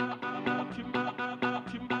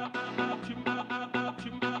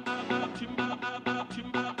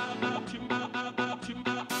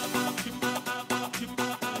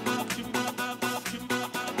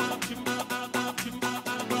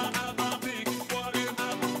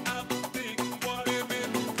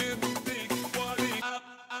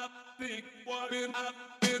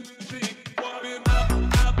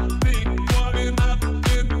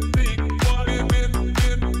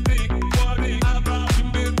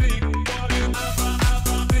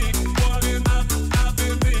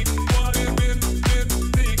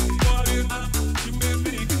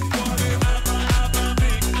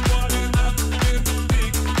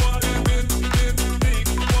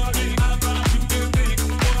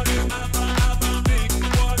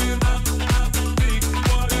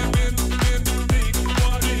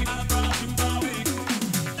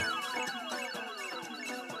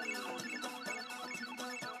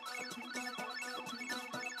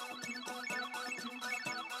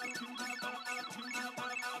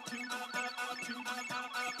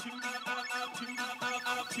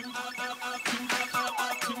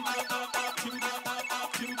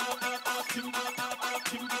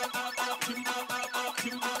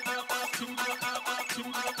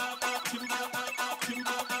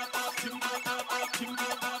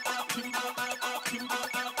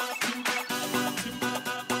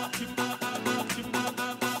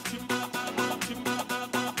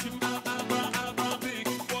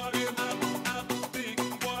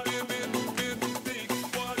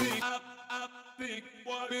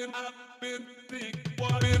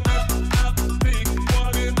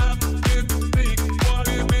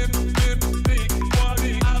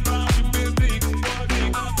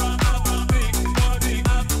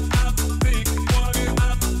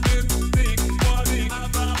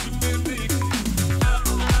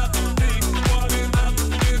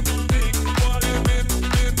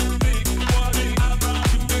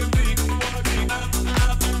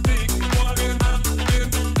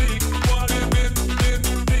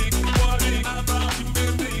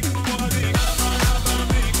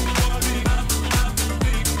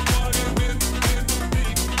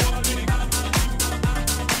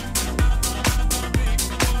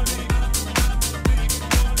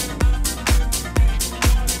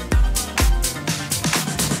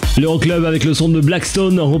 L'Euroclub avec le son de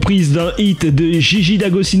Blackstone, reprise d'un hit de Gigi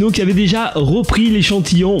D'Agostino qui avait déjà repris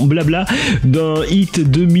l'échantillon blabla d'un hit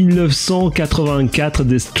de 1984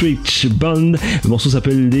 des Stretch Band. Le morceau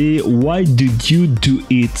s'appelle les Why Did You Do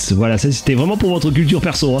It. Voilà, ça c'était vraiment pour votre culture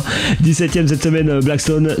perso. 17ème cette semaine,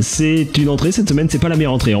 Blackstone, c'est une entrée. Cette semaine, c'est pas la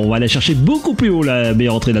meilleure entrée. On va aller chercher beaucoup plus haut la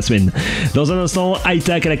meilleure entrée de la semaine. Dans un instant, High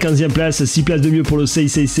Tack à la 15ème place, 6 places de mieux pour le Say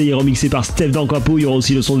Say Say remixé par Steph Dancapo. Il y aura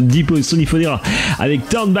aussi le son de Diplo et Sonny Fodera avec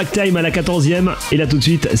Turn Back Time à la 14ème. Et là tout de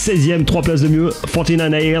suite, 16ème, 3 places de mieux,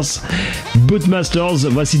 49 Years, Bootmasters.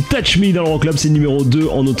 Voici Touch Me dans l'Euroclub, c'est numéro 2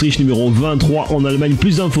 en Autriche, numéro 23 en Allemagne.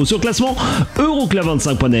 Plus d'infos sur classement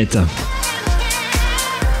euroclub25.net.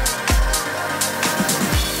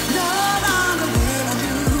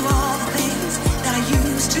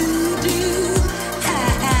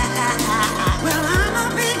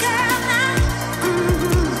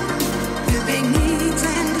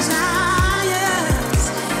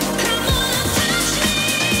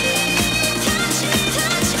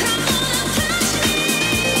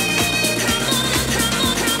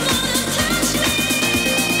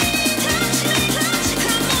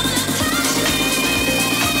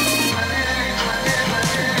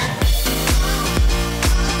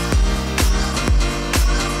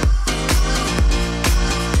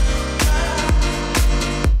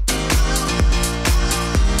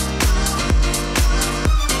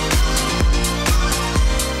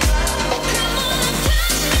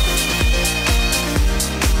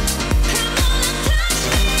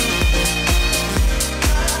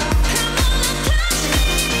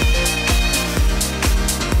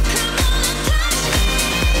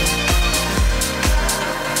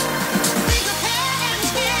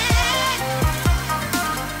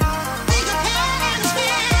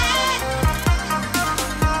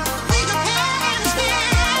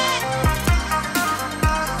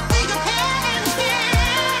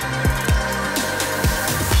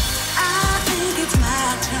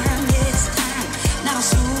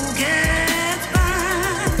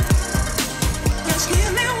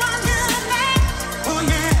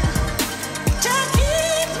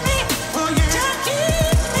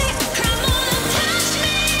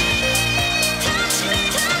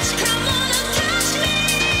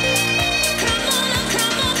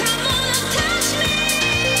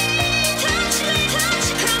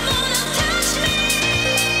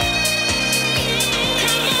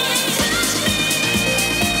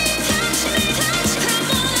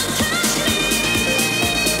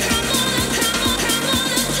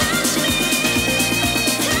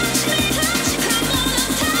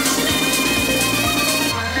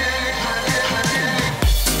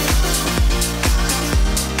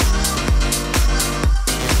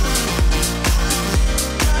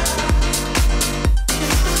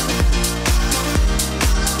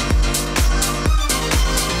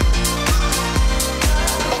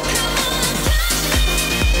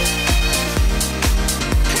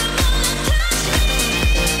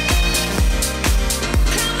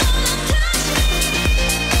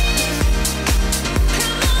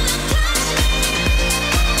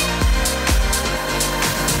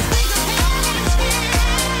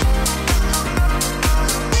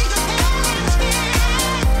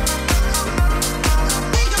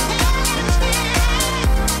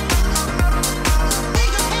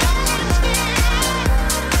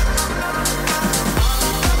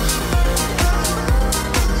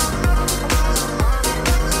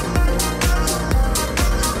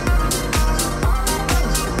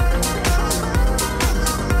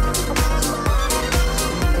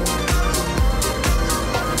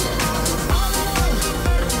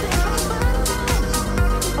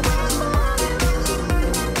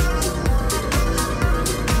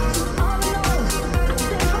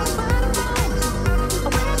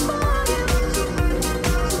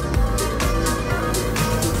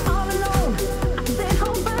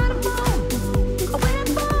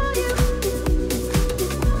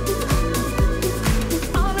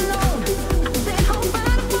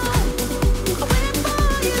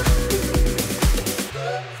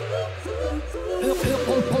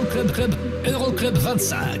 Euroclub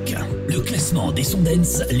 25, le classement des sons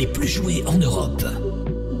dance les plus joués en Europe.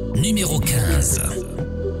 Numéro 15.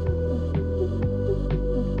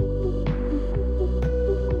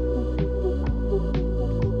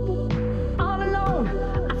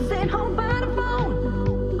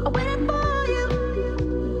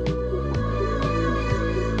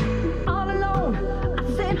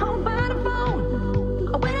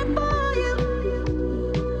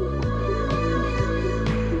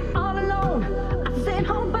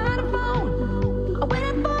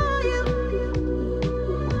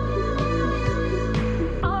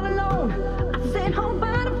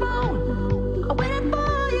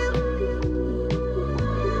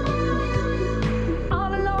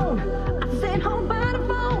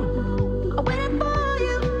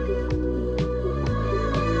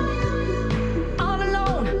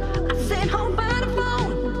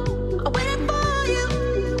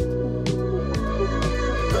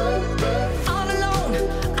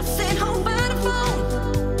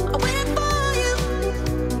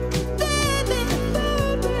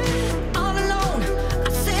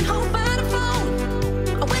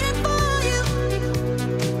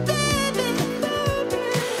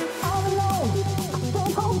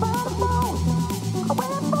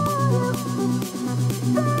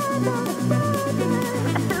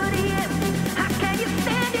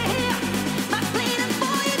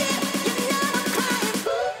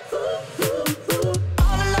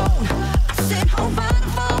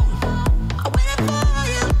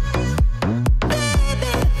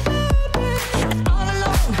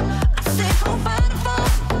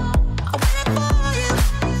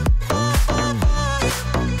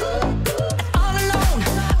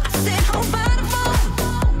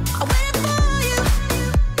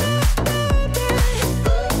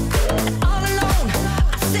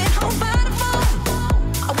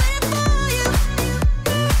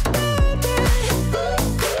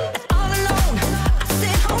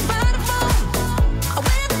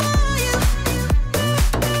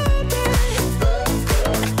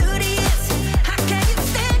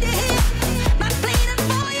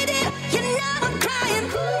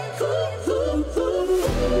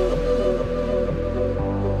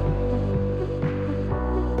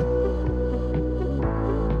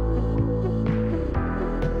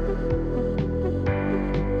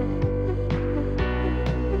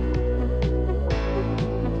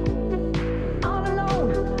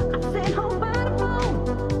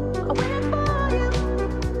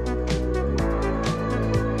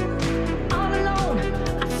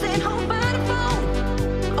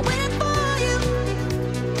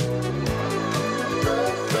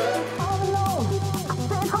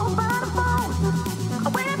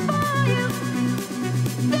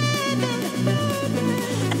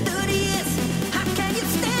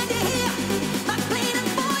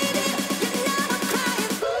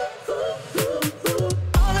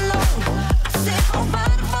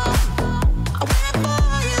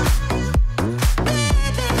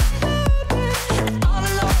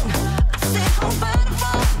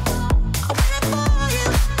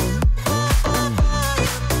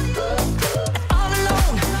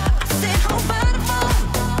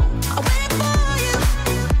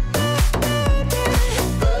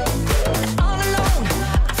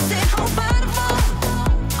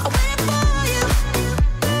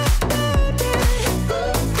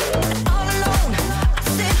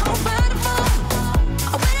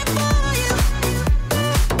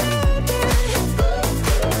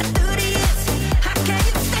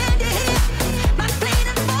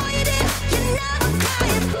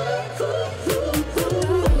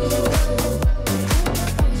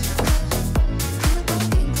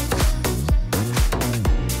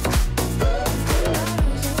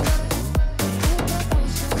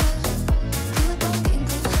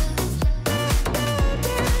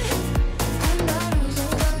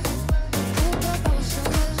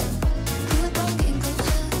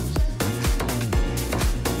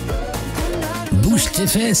 Bouge tes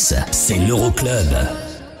fesses, c'est l'Euroclub.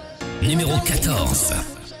 Numéro 14.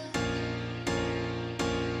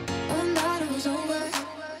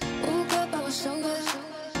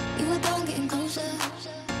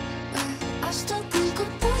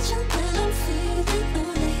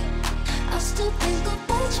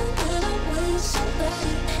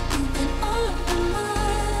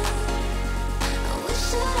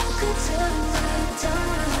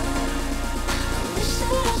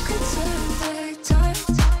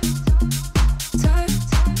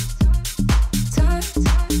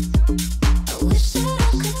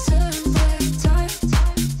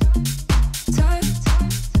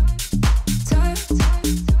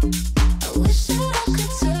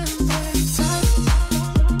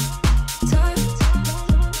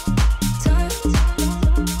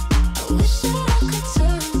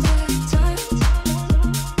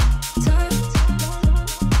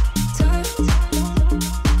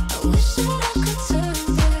 Wish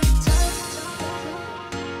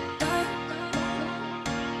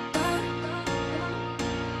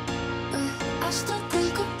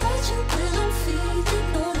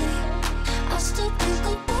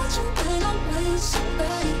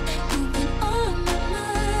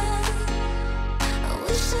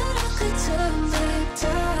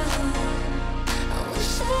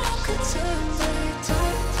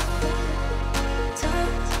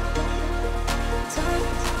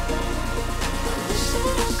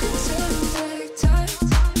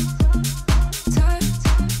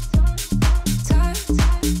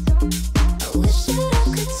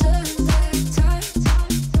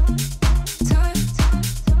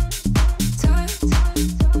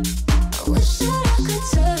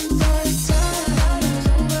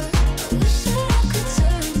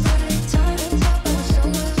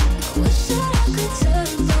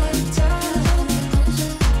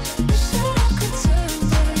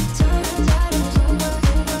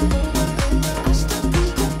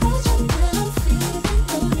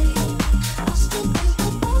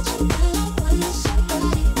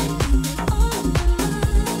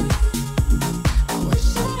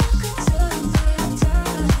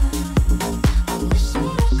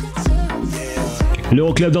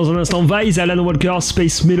L'Euroclub dans un instant, Vice, Alan Walker,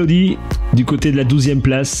 Space Melody. Du côté de la 12e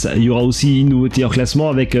place, il y aura aussi une nouveauté en classement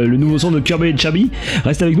avec le nouveau son de Kirby et Chubby.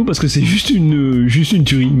 Reste avec nous parce que c'est juste une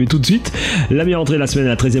tuerie. Mais tout de suite, la meilleure entrée de la semaine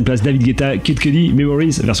à la 13e place, David Guetta, Kid Cudi,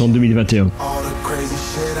 Memories, version 2021. All the crazy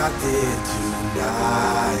shit I did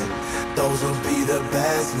tonight, those will be the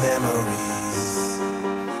best memories.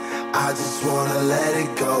 I just wanna let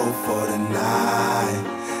it go for the night.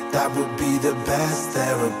 That would be the best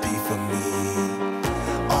therapy for me.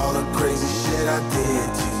 All the crazy shit I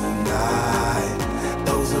did tonight,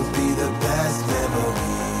 those will be the best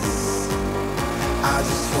memories. I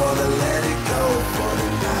just wanna let it go for the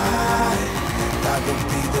night. That would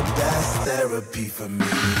be the best therapy for me.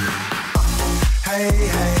 Hey,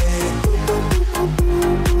 hey,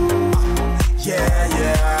 yeah,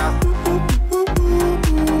 yeah.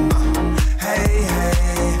 Hey,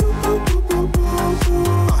 hey,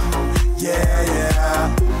 yeah, yeah.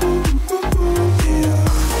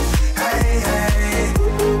 Hey, hey,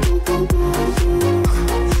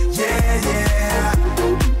 yeah, yeah.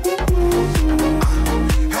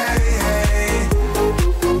 Hey, hey,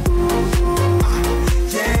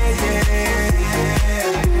 yeah.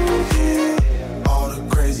 All the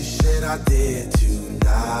crazy shit I did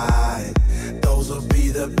tonight, those will be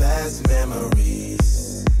the best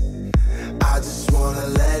memories. I just wanna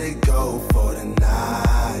let it go for the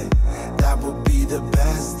night. That would be the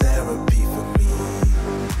best therapy for me.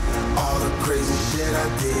 All the crazy shit I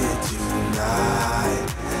did tonight,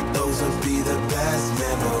 those will be the best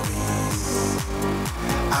memories.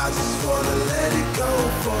 I just wanna let it go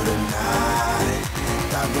for the night.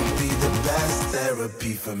 That would be the best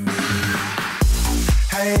therapy for me.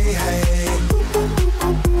 Hey, hey,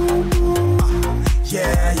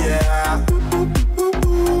 yeah, yeah.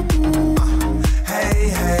 Hey,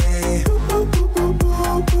 hey,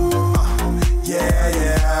 yeah,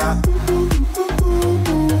 yeah.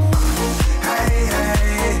 Hey,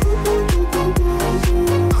 hey,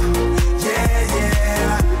 yeah, yeah.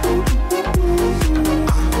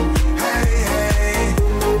 Hey, hey,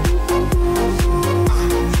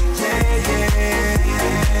 yeah, yeah.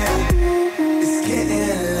 It's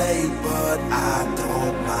getting late, but I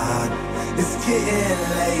don't mind. It's getting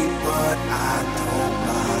late, but I don't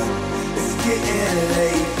mind. It's getting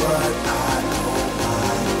late, but I don't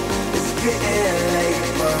mind. It's getting late,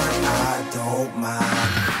 but I don't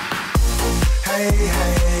mind. Hey,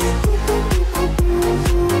 hey,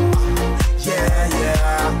 yeah,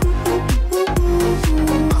 yeah.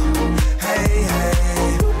 Hey, hey,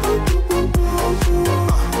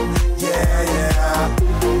 yeah, yeah.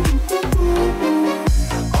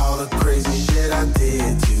 All the crazy shit I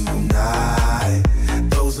did tonight,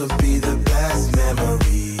 those will be the best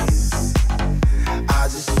memories. I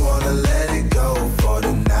just wanna let it go for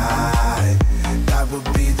the night. That would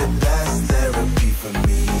be the best therapy for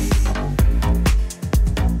me.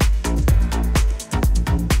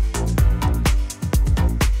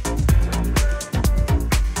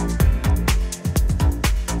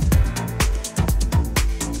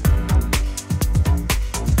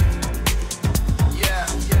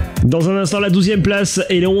 Dans un instant, la 12e place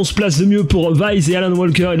et les 11 places de mieux pour Vice et Alan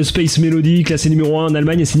Walker et le Space Melody, classé numéro 1 en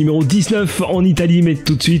Allemagne et c'est numéro 19 en Italie. Mais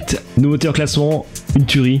tout de suite, nouveauté en classement, une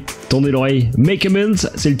tuerie. Tournez l'oreille, Make Amends,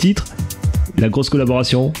 c'est le titre. La grosse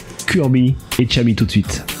collaboration, Kirby et Chami tout de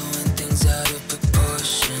suite.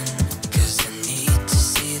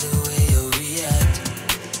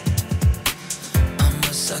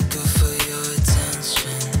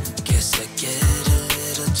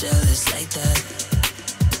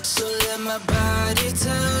 My body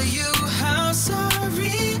tell you how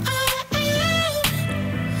sorry I am.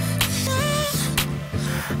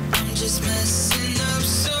 I'm just messing up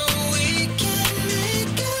so we can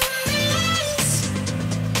make amends.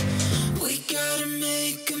 We gotta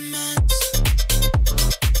make amends.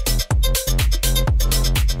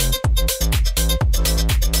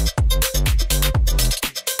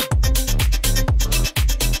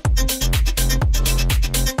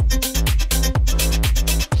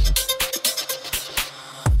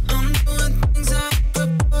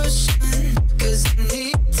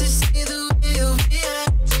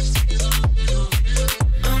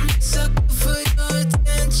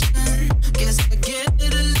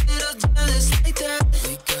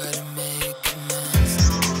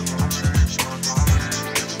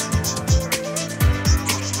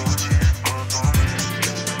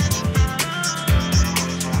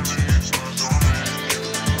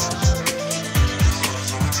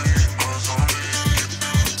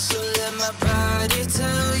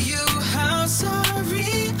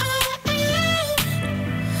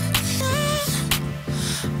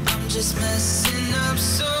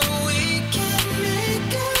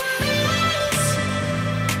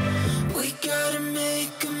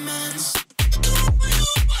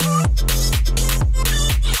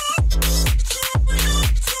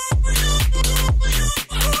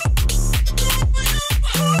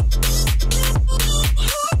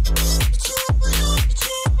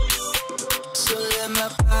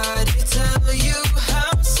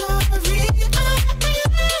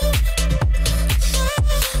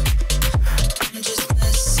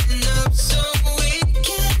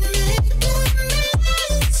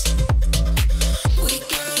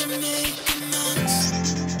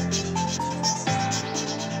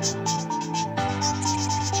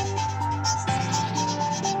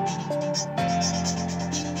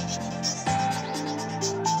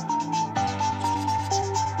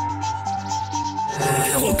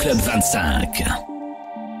 Euroclub 25.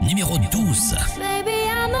 Numéro 12. Maybe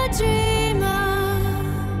I'm a dreamer,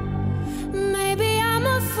 maybe I'm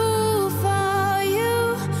a fool for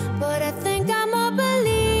you, but I think I'm a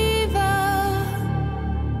believer.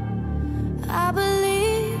 I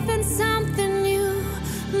believe in something new.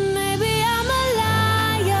 Maybe I'm a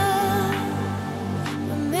liar,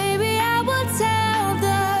 but maybe I will tell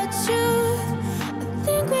the truth. I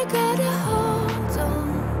think we gotta hold on,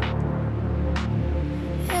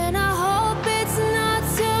 and I hope it's not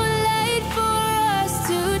too late for us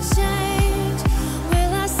to change.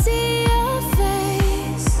 Will I see your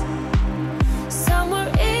face somewhere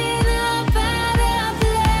in a better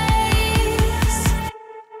place?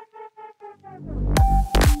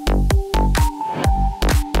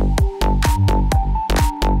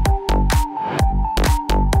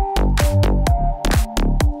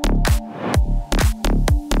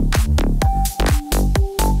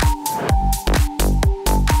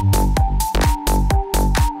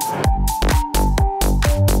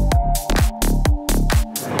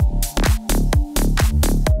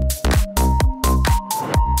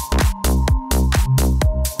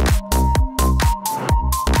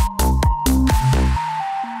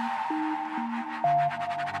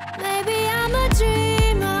 Maybe I'm a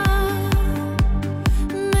dreamer,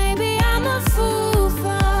 maybe I'm a fool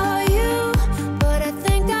for you, but I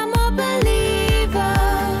think I'm a believer.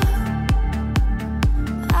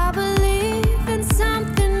 I believe in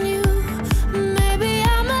something new. Maybe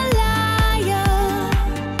I'm a liar,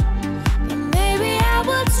 but maybe I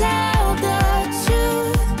will tell the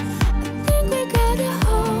truth. I think we gotta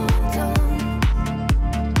hold on,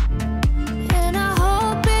 and I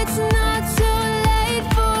hope it's not too late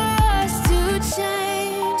for us to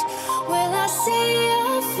change. Will I see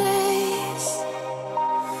your face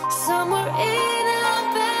somewhere in a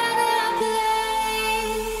better place?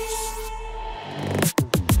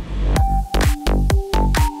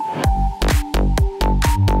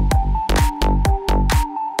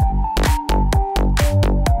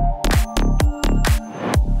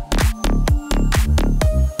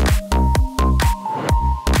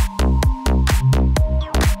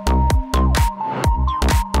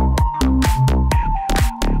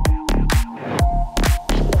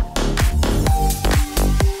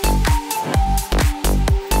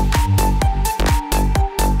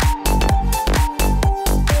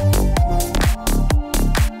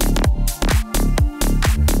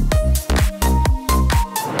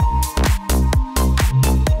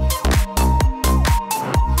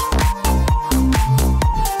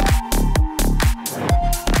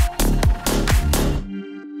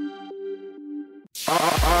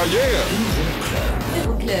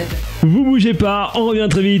 Vous bougez pas, on revient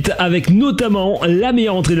très vite avec notamment la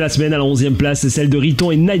meilleure entrée de la semaine à la 11e place, celle de Riton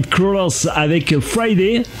et Nightcrawlers avec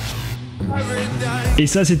Friday. Et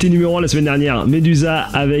ça c'était numéro 1 la semaine dernière, Medusa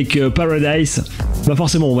avec Paradise. Bah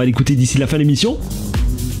forcément on va l'écouter d'ici la fin de l'émission.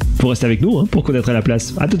 Faut rester avec nous pour connaître la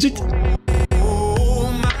place. A tout de suite.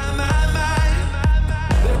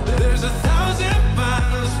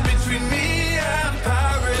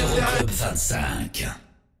 Euroclub 25.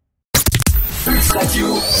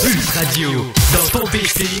 Pulse Radio, dans ton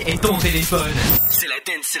PC et ton téléphone. C'est la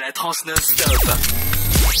dance, c'est la trance non-stop.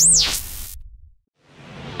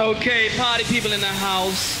 Okay, party people in the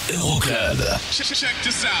house. Euroclub. Check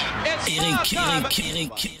this out.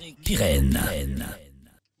 Eric Pirenne.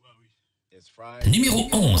 Numéro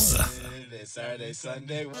 11. Saturday,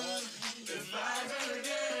 Sunday.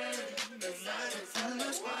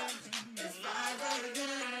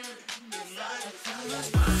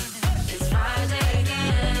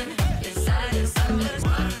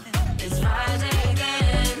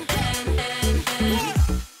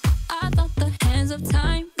 I thought the hands of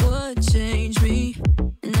time would change me,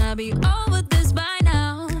 and I'd be over this by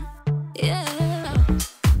now. Yeah,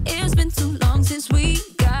 it's been too long since we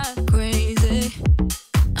got crazy.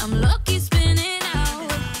 I'm lucky spinning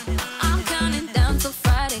out. I'm counting down till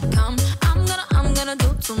Friday come. I'm gonna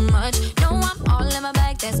do too much. No, I'm all in my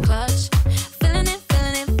bag, that's clutch. Feeling it,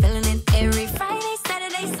 feeling it, feeling it. Every Friday,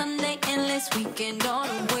 Saturday, Sunday, endless weekend on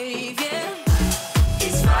a wave, yeah.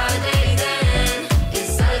 It's Friday then.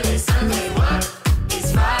 It's Saturday, Sunday, what?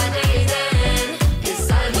 It's Friday then. It's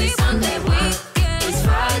Saturday, Sunday, what? It's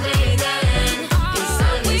Friday then. It's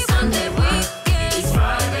Saturday, Sunday, what? It's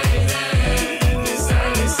Friday then. It's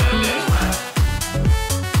Saturday, Sunday, what?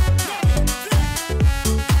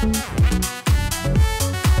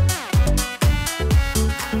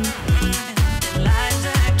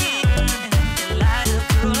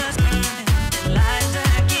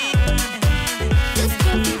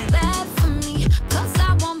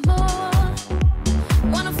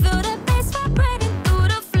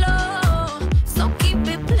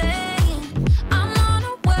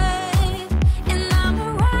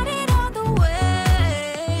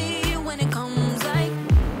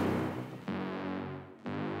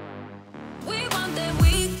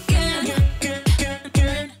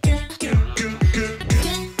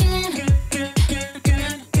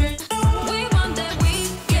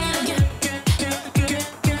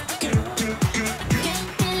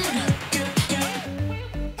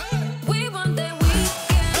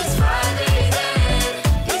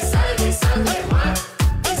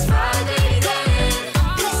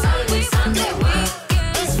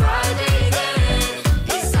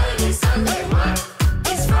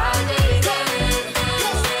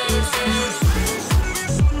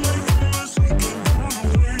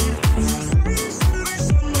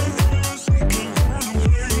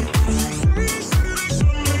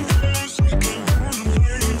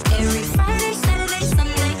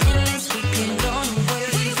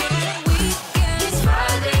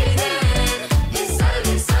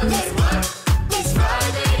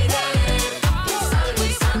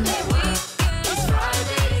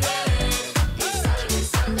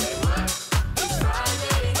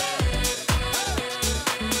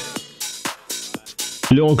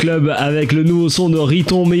 L'Euroclub avec le nouveau son de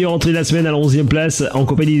Riton, meilleure entrée de la semaine à la 11e place en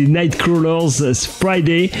compagnie des Nightcrawlers,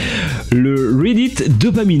 Friday, le Reddit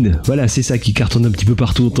Dopamine. Voilà, c'est ça qui cartonne un petit peu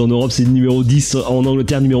partout en Europe, c'est le numéro 10 en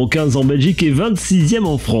Angleterre, numéro 15 en Belgique et 26e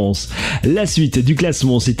en France. La suite du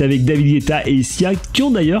classement, c'est avec David Guetta et Sia qui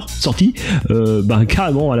ont d'ailleurs sorti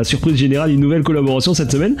carrément à la surprise générale une nouvelle collaboration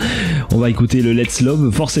cette semaine. On va écouter le Let's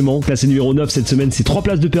Love, forcément classé numéro 9 cette semaine, c'est 3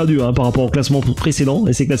 places de perdu par rapport au classement précédent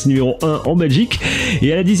et c'est classé numéro 1 en Belgique.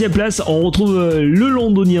 Et à la 10e place, on retrouve le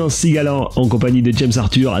londonien Sigala en compagnie de James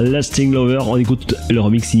Arthur, Lasting Lover. On écoute le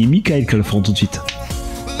remix signé Michael Calfon tout de suite.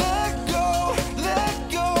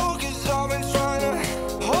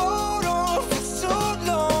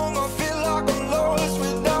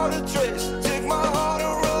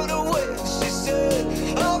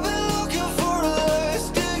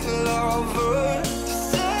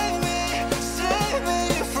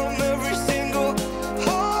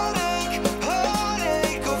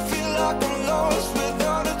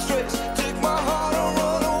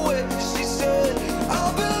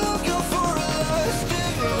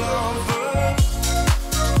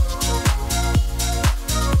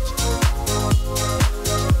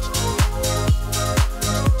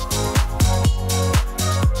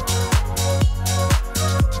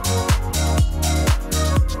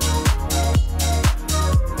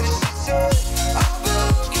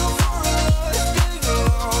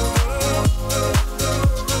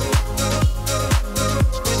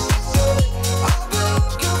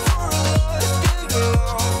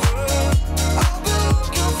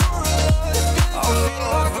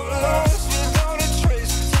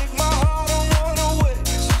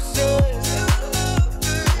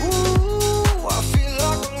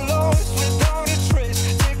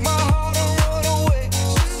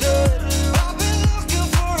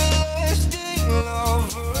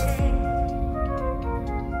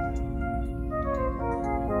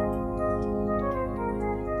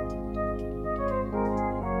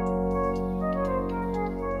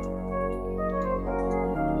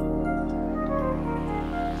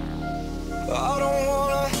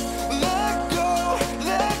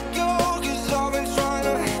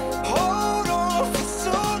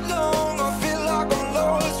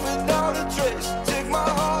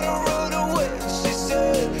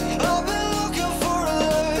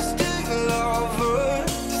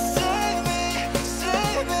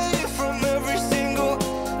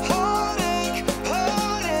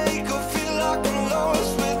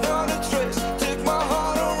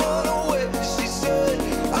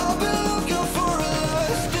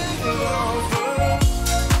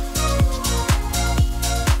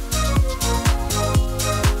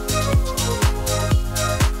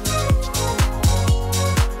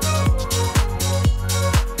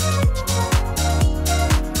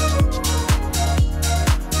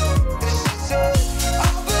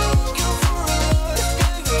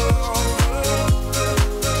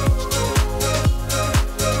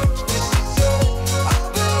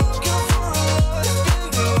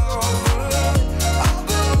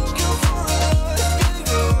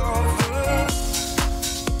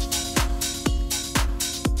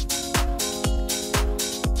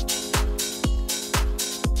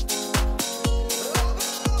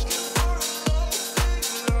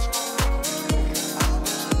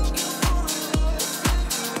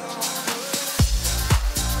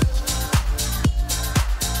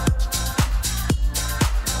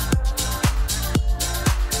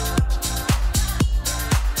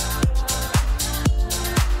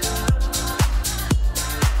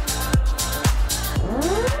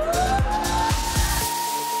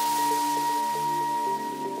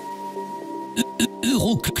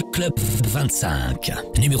 Euroclub 25,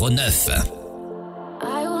 numéro 9.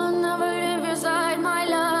 I will never leave your side, my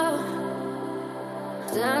love.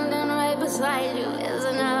 Standing right beside you is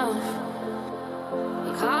enough.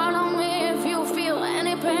 You call on me if you feel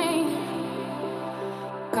any pain.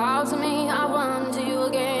 Call to me, I run to you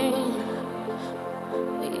again.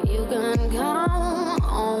 You can count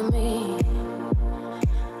on me,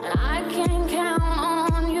 and I can count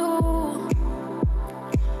on you.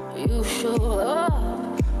 You show up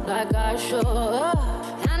like I show up,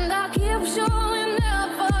 and I keep showing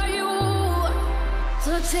up for you.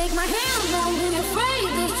 So take my hand, don't be afraid.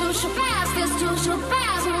 This too shall pass, this too shall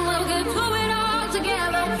pass, and we'll get through it all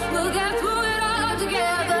together. We'll get through it all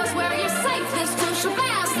together. Swear you're safe. This too shall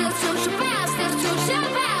pass, this too shall pass, this too shall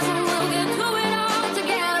pass, and we'll get through it all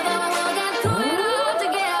together. We'll get through it all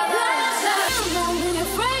together. So don't be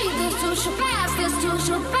afraid. This too shall pass, this too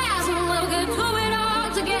shall pass, and we'll get through it all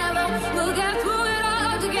together. We'll get through it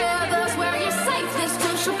all together. Swear you're safe. This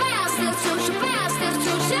too shall pass, this too shall pass, this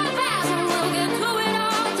too shall pass, and we'll get through it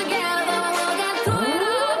all together. We'll get through it all.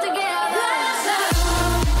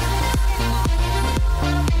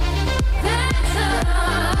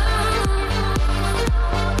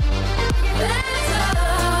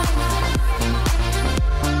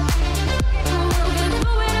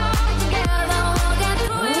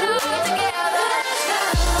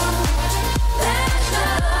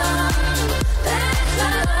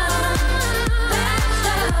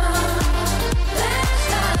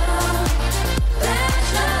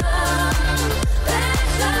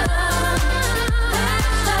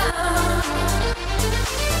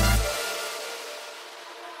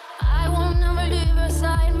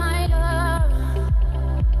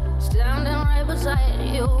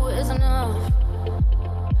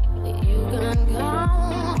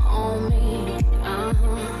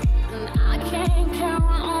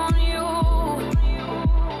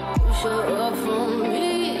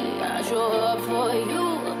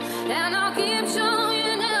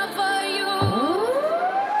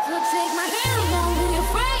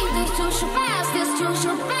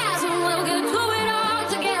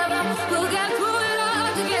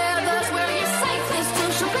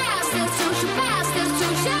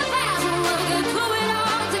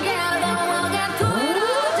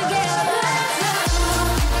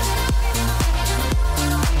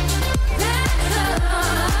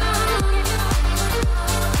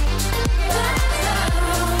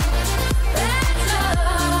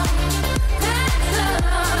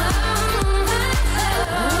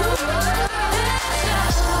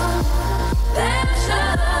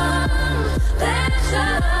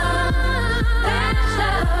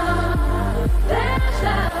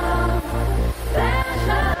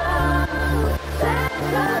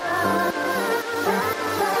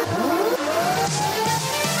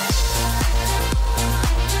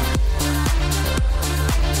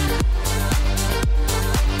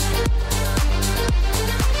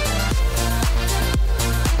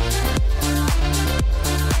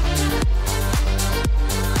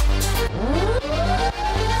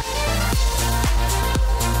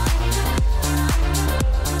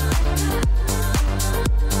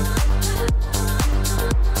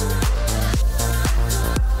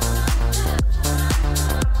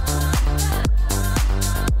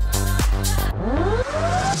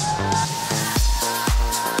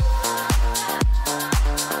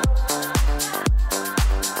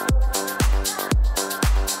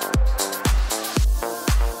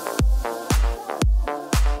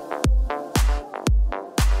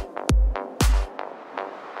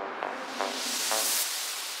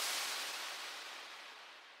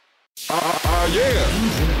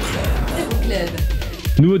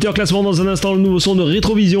 Nouveauté en classement dans un instant, le nouveau son de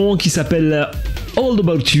Rétrovision qui s'appelle All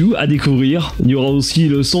About You à découvrir. Il y aura aussi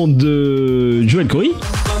le son de Joel Corey,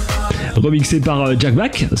 remixé par Jack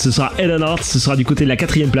Black. Ce sera Ellen Hart, ce sera du côté de la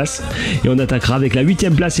 4ème place. Et on attaquera avec la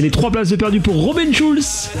 8ème place et les 3 places de perdu pour Robin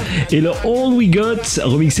Schulz. Et le All We Got,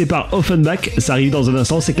 remixé par Offenbach. Ça arrive dans un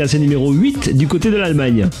instant, c'est classé numéro 8 du côté de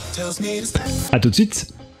l'Allemagne. A tout de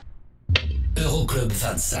suite. Euroclub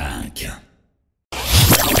 25.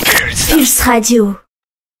 Pulse Radio.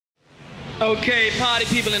 Okay, party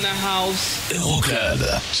people in the house. Euroclub.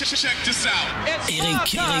 Check this out.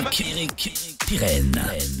 Eric Pirenne.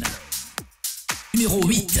 Numéro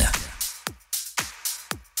 8.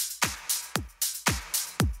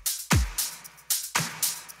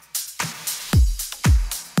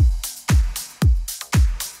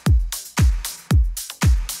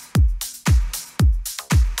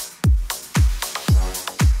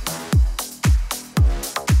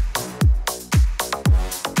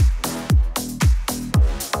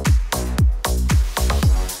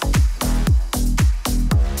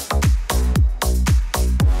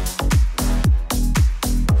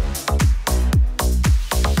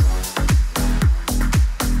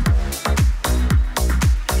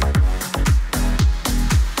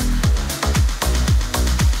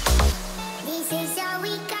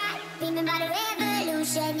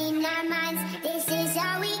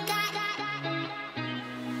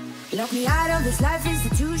 Lock me out of this life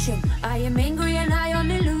institution. I am angry and high on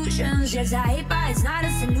illusions. Yes, I hate, but it's not a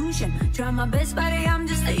solution. Try my best, buddy, I'm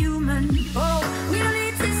just a human. Oh, we don't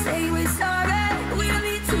need to say we're sorry. We don't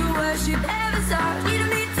need to worship heaven's heart. We don't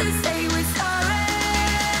need to say we're sorry.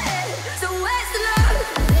 So where's the love?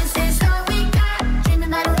 This is all we got. Dreaming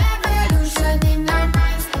about a revolution in our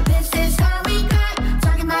minds. This is all we got.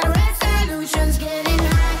 Talking about resolutions, getting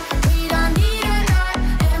high. We don't need a lot,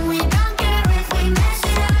 and we don't care if we mess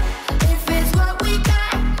it up. If it's what we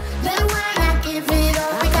got, then why not give it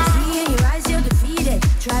all we got? I see in your eyes you're defeated.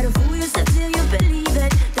 Try to fool yourself till you believe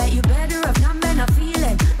it. That you're better off not men not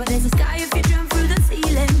feeling. But there's a sky if you jump through the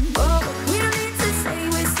ceiling. Oh, we don't need to say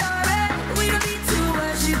we're sorry. We don't need to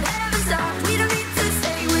worship heaven's heart. We don't need to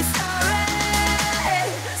say we're sorry.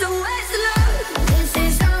 So where's the love? This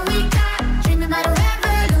is all we got. Dreaming about a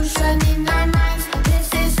revolution in our minds. This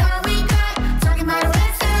is all we got. Talking about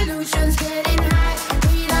resolutions, getting high.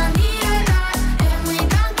 We don't need a lot, and we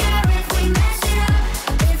don't care if we mess it up.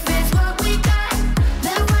 If it's what we got,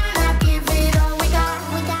 then why not give it all we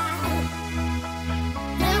got?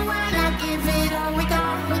 Then why not give it all we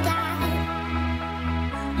got?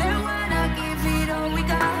 Then why not give it all we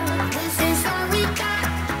got? This is all we got.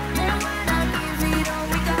 Then why not give it all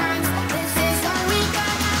we got? This is all we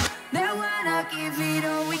got. Then why not give it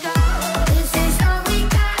all we got? This is all we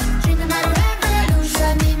got. Dreaming about a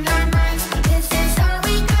revolution in our minds. This is all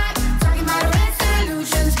we got. Talking about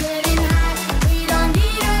resolutions, getting high. We don't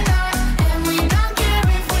need a lot, and we don't care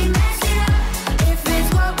if we mess it up. If it's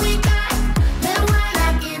what we got, then why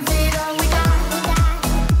not give it all we got?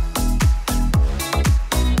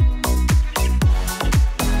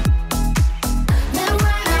 Then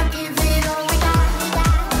why not give it all we got?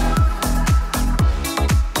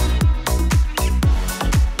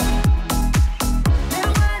 Then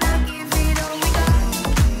why not give it all we got?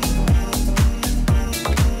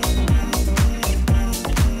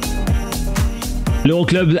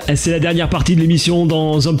 L'Euroclub, c'est la dernière partie de l'émission.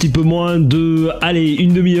 Dans un petit peu moins de, allez,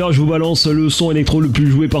 une demi-heure, je vous balance le son électro le plus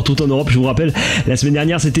joué partout en Europe. Je vous rappelle, la semaine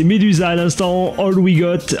dernière, c'était Medusa à l'instant, All We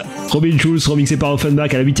Got, Robin Schulz, remixé par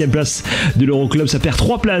Offenbach à la 8ème place de l'Euroclub. Ça perd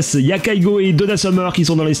 3 places. Il y a Kaigo et Donna Summer qui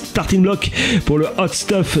sont dans les starting blocks pour le Hot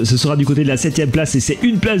Stuff. Ce sera du côté de la 7ème place et c'est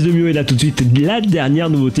une place de mieux. Et là, tout de suite, la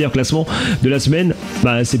dernière nouveauté en classement de la semaine,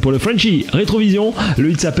 c'est pour le Frenchie Rétrovision.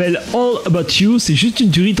 Le hit s'appelle All About You. C'est juste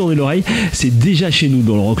une tuerie, tournez l'oreille. C'est déjà chez nous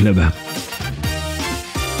dans l'Euroclub.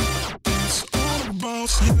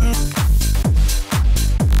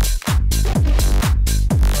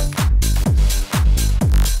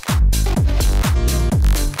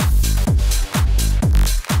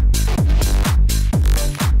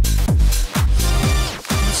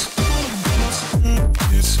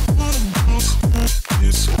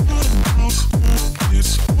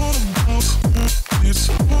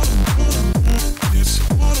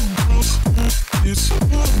 It's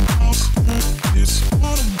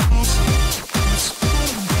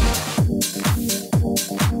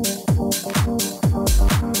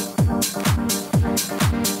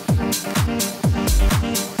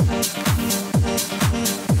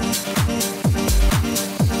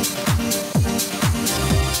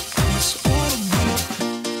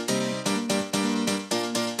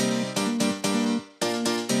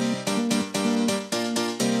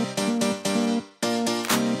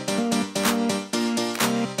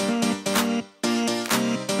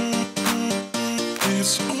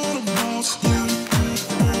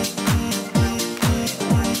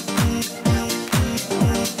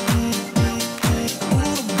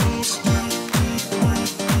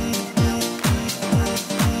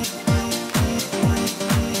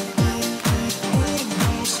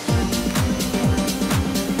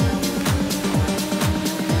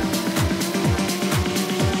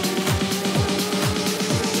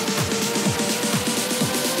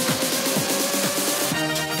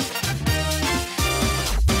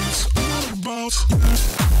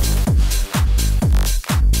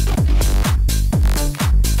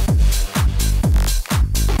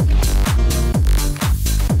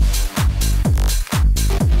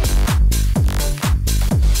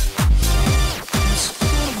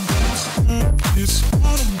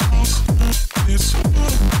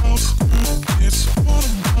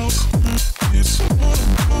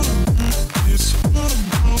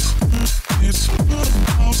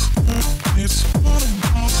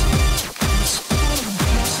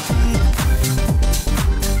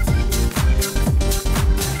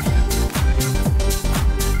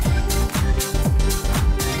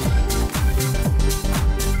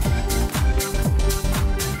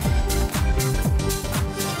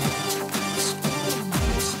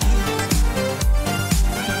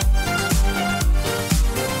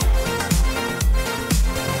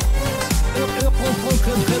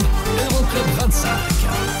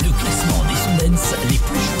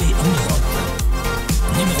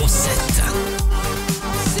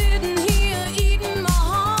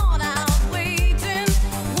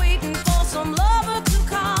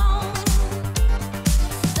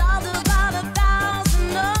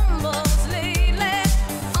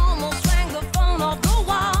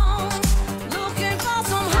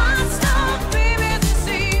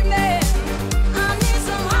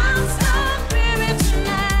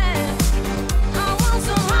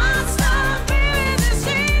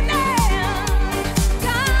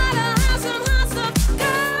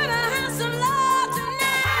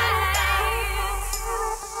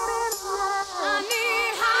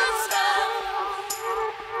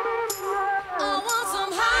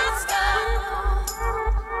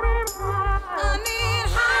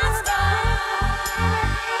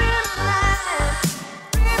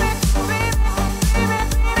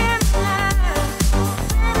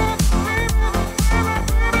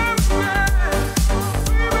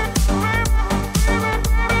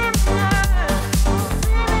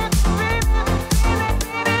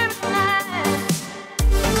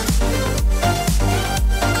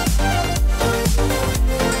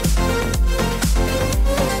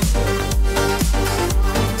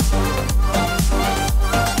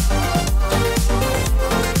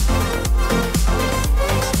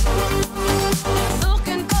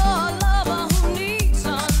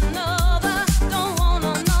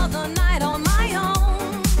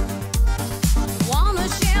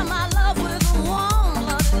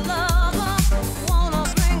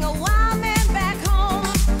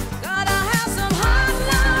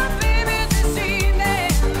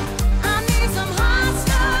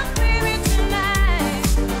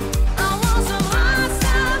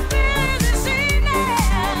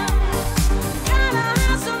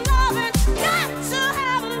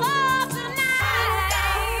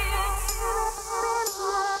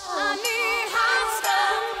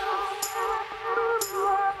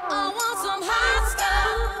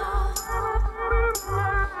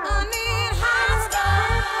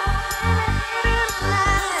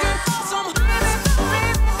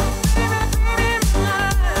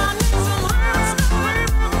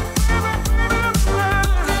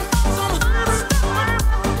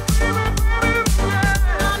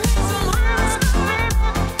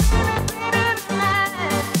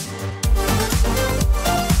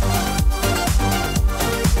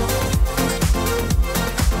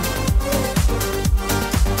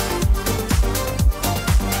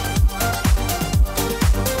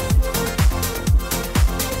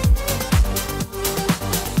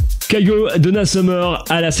Kygo, Donna Summer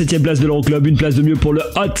à la 7ème place de l'Euroclub, une place de mieux pour le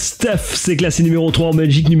Hot Stuff, c'est classé numéro 3 en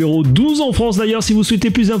Belgique, numéro 12 en France. D'ailleurs, si vous souhaitez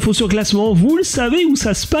plus d'infos sur le classement, vous le savez où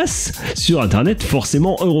ça se passe, sur internet,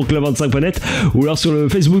 forcément euroclub25.net, ou alors sur le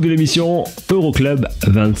Facebook de l'émission Euroclub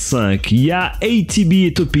 25. Il y a ATB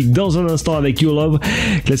et Topic dans un instant avec Your Love,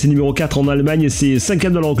 classé numéro 4 en Allemagne, c'est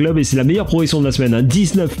 5ème dans l'Euroclub et c'est la meilleure progression de la semaine,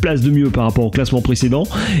 19 places de mieux par rapport au classement précédent.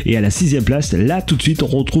 Et à la 6ème place, là tout de suite, on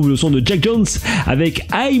retrouve le son de Jack Jones avec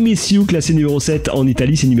I Miss You, classé numéro 7 en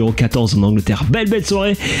Italie, c'est numéro 14 en Angleterre. Belle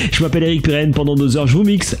soirée, je m'appelle Eric Pirenne, pendant 2 heures je vous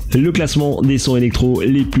mixe le classement des sons électro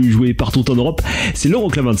les plus joués partout en Europe, c'est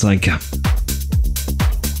l'Euroclub 25.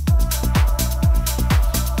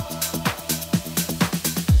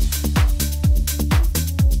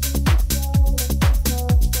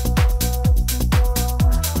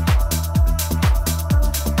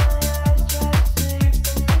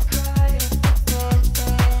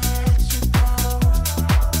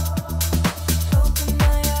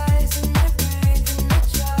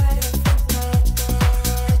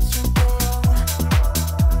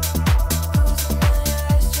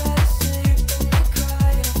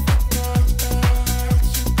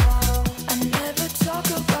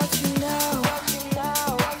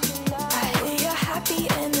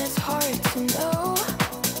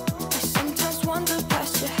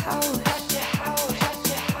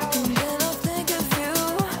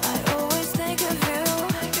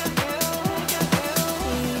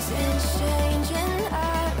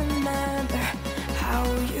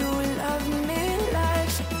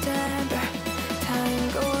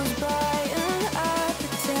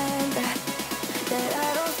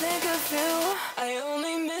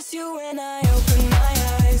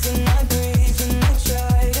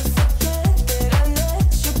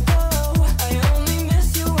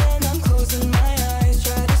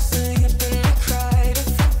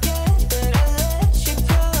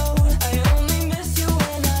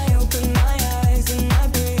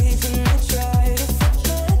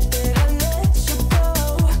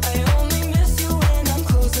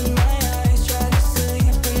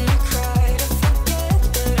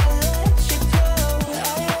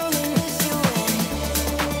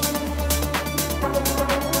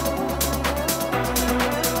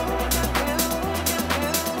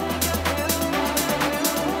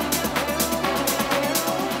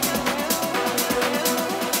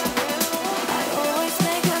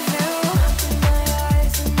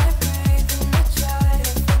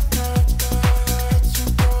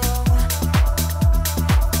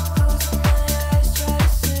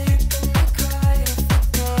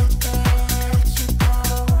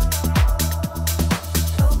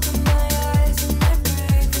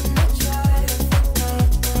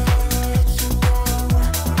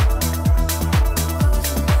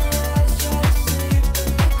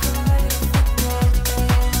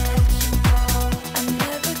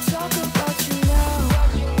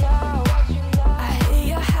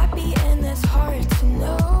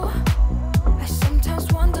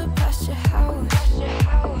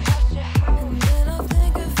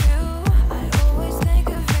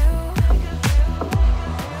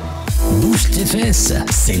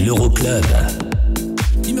 C'est l'Euroclub.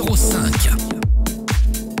 Numéro 5.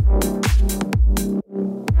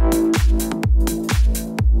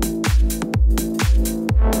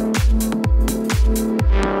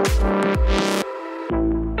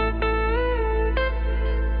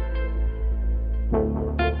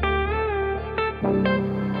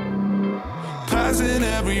 Passing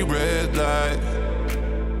every red light,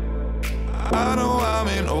 I know I'm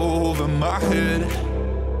in over my head.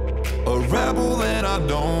 A rebel and I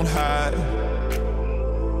don't hide.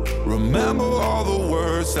 Remember all the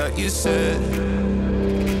words that you said.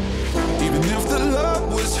 Even if the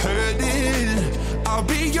love was hurting, I'll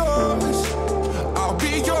be yours. I'll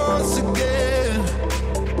be yours again.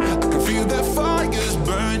 I can feel that fire's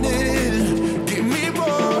burning. Give me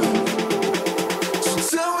more.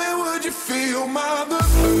 So tell me, would you feel my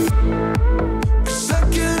love? 'Cause I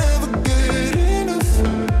can't ever get enough.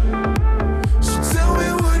 So tell me,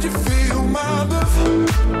 would you feel my love?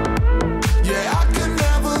 Yeah, I can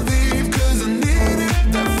never leave 'cause I need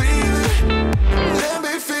it, that feeling. Let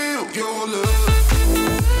me feel your love.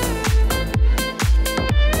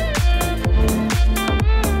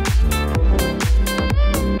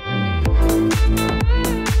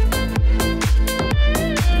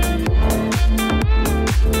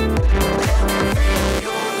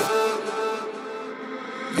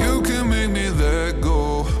 You can make me let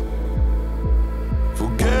go.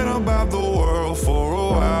 Forget about the world for a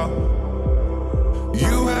while.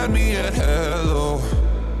 You had me at hello.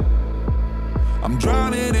 I'm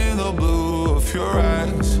drowning in the blue of your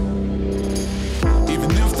eyes.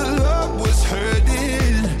 Even if the love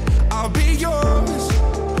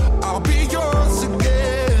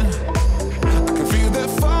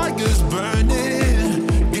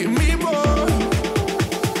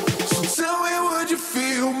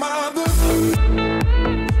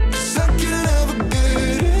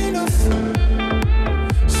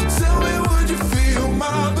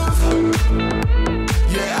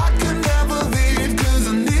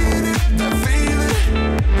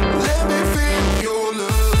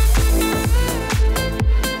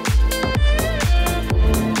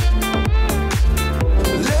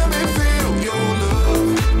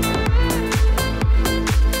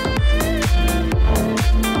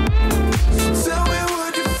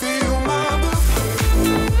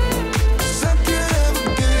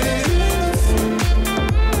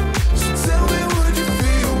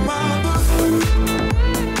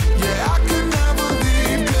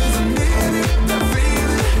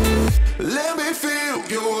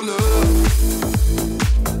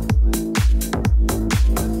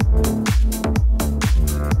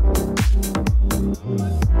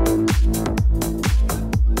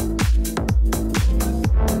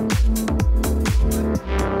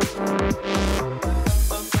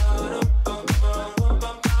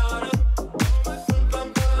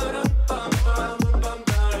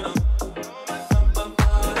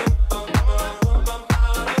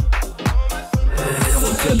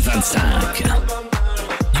L'Euroclub 25.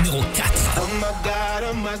 Numéro 4. Oh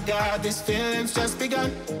my God, this feeling's just begun.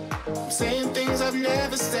 I'm saying things I've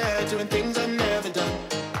never said, doing things I've never done.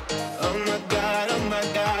 Oh my God,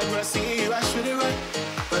 when I see you I should it run.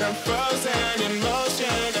 But I'm frozen in motion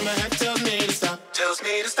and my head tells me to stop, tells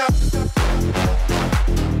me to stop.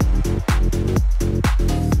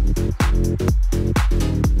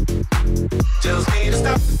 Tells me to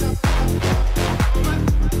stop.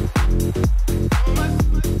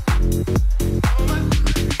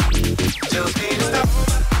 Tells me to stop.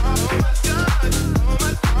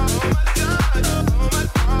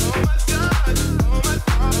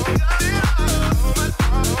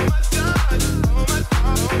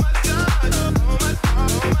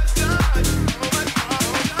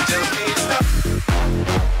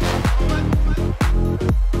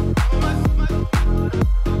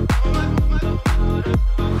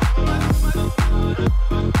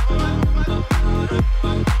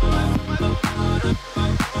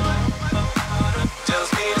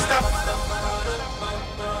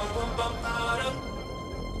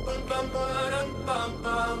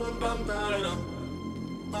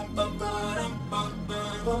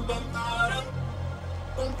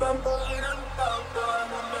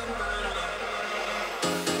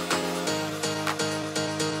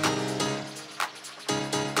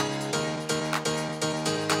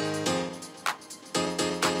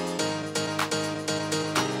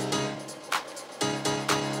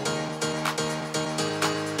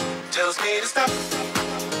 Tells me to stop. Tells me to stop.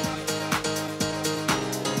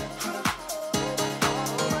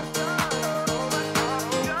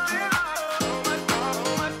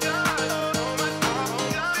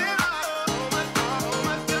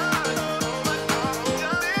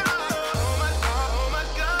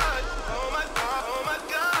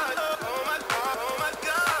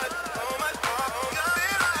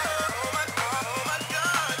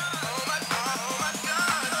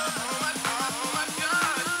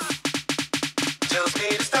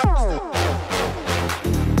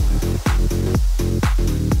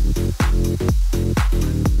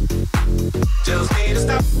 Tells me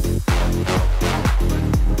to stop.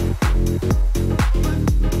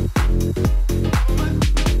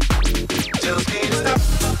 Tells me to stop.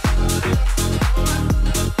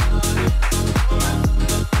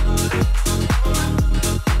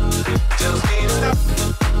 Tells me to stop.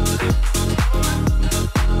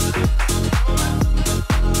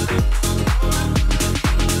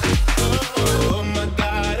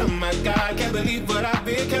 Believe what I've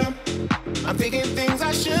become. I'm thinking things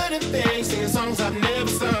I shouldn't think, singing songs I've never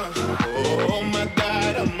sung. Oh my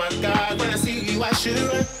God, when I see you I should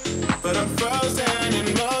run. But I'm frozen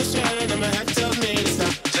in motion and my head tells me to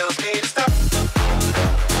stop, tells me to stop.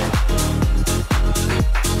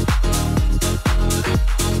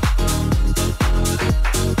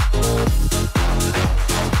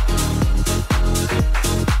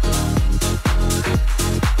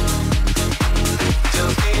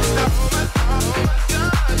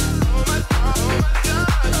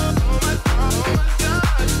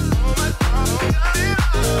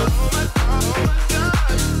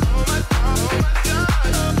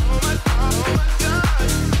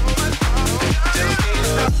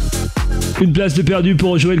 Une place de perdu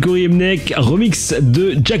pour Joël Corey Mnek, remix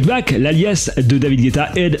de Jack Black, l'alias de David Guetta,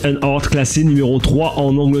 Head and Heart, classé numéro 3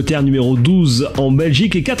 en Angleterre, numéro 12 en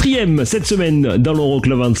Belgique et 4ème cette semaine dans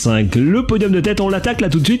l'Euroclub 25. Le podium de tête, on l'attaque là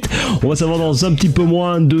tout de suite. On va savoir dans un petit peu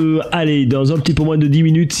moins de 10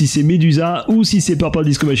 minutes si c'est Medusa ou si c'est Purple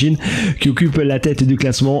Disco Machine qui occupe la tête du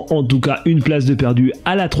classement. En tout cas, une place de perdu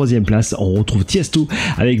à la 3ème place. On retrouve Tiesto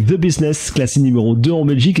avec The Business, classé numéro 2 en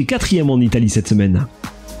Belgique et 4ème en Italie cette semaine.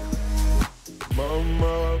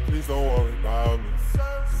 Mama, please don't worry about me.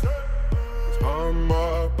 'Cause I'm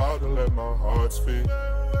about to let my heart speak.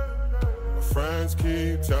 My friends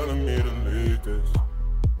keep telling me to leave this.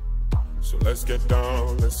 So let's get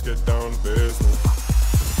down to business.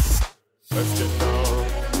 Let's get down.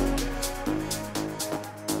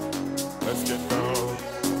 Let's get down.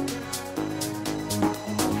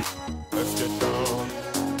 Let's get down.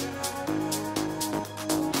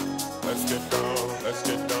 Let's get down. Let's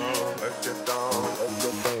get down. Let's get down.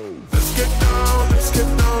 Let's get down. Let's get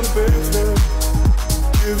down to business.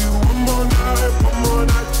 Give you one more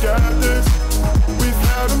night, got this. We've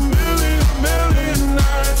had a million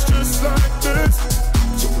nights just like this.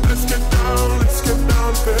 So let's get down to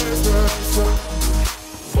business.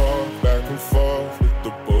 Fall back and forth with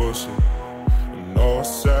the bullshit. I know I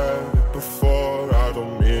said it before, I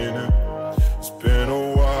don't mean it. It's been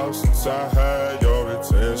a while since I had your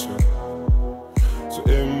attention, so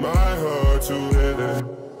it might hurt to hit it.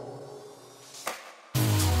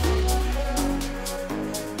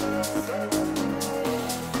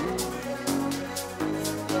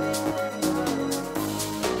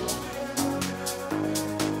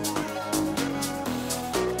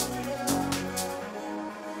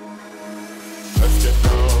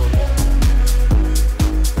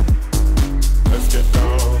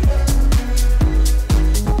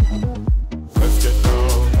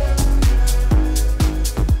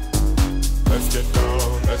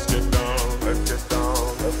 let's get down, let's get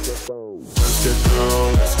down, let's get down. Let's get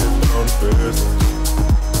down, let's get down to business.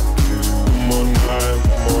 Give you one more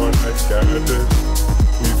night, got this.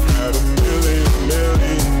 We've had a million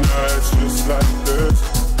nights just like this.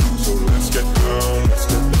 So let's get down to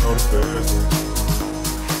business.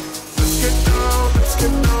 Let's get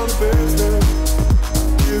down to business.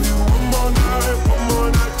 Give you one more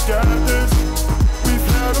night, got this. We've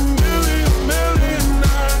had a million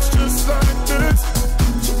nights just like this.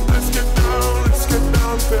 So let's get down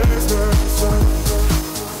to business.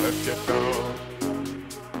 Let's get down.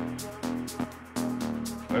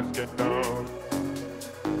 Let's get down.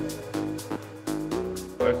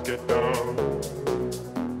 Let's get down.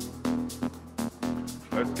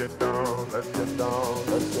 Let's get down. Let's get down.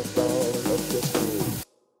 Let's get down.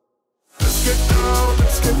 Let's get down.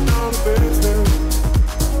 Let's get down to business.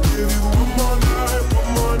 Give you one more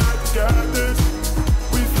night, got this.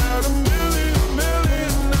 We've had a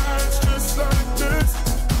million nights just like this.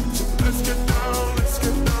 So let's get down to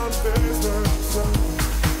business.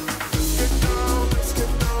 Let's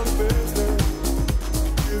get down to business.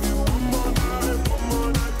 Give you one more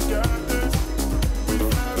night, got this. We've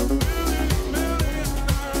had a million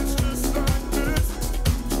nights just like this.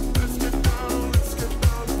 Let's get down to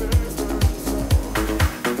business.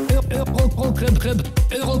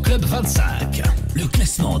 Euroclub 25, le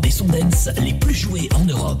classement des sons dance les plus joués en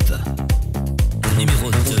Europe.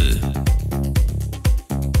 Numéro 2.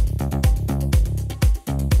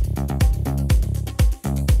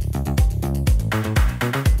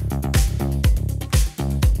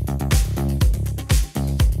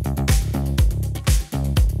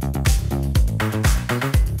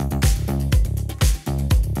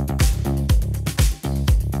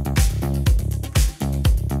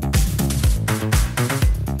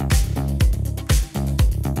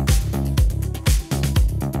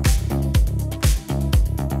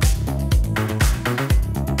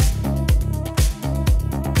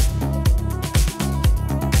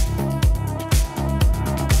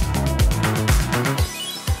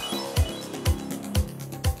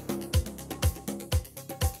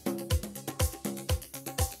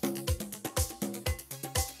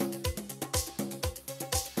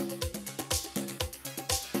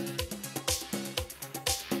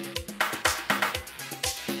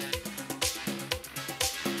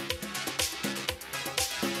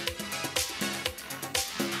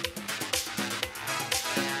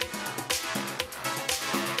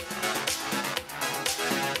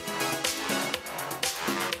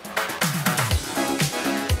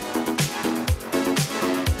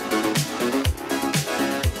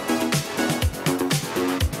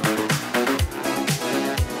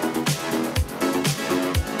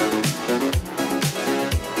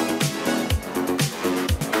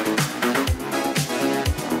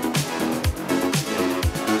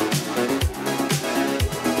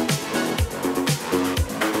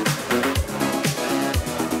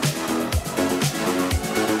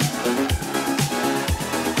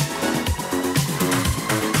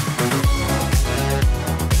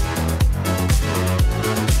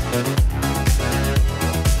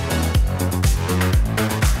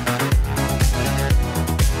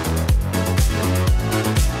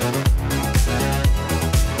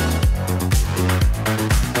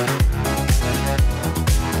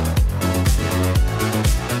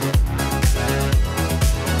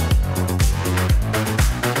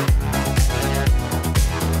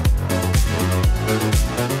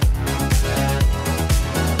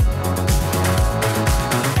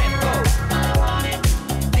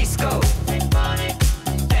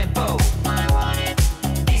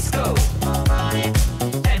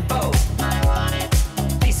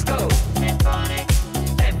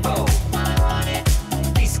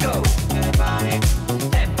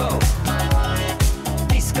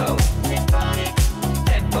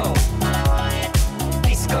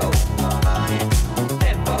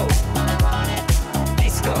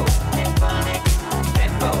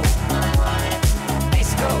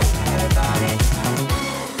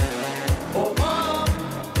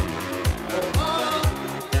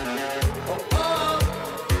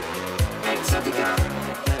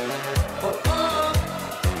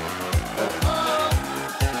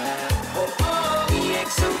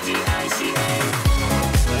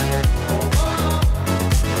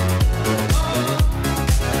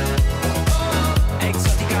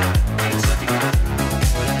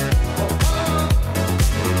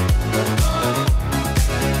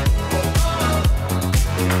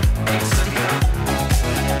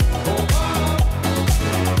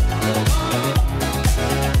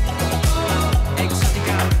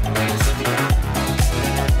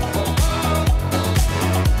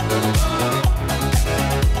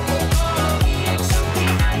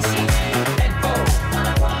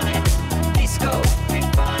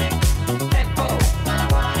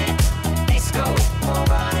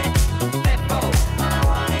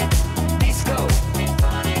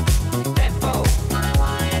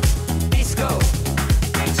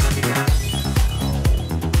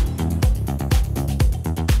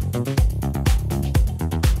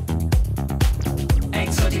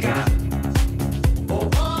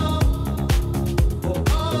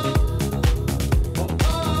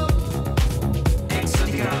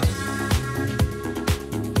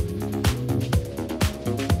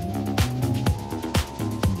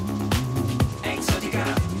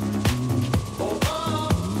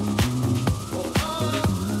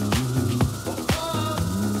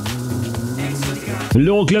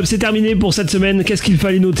 L'Euroclub c'est terminé pour cette semaine. Qu'est-ce qu'il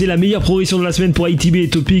fallait noter? La meilleure progression de la semaine pour ITB et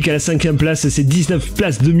Topic à la 5ème place. C'est 19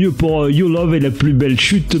 places de mieux pour You Love et la plus belle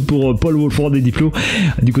chute pour Paul Wolford et Diplo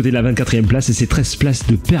du côté de la 24ème place. Et c'est 13 places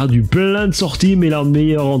de perdu. Plein de sorties, mais la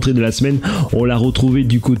meilleure entrée de la semaine, on l'a retrouvée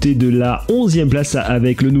du côté de la 11ème place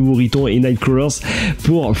avec le nouveau Riton et Nightcrawlers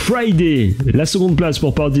pour Friday. La seconde place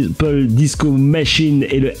pour Purple Disco Machine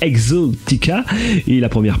et le Exotica. Et la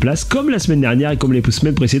première place, comme la semaine dernière et comme les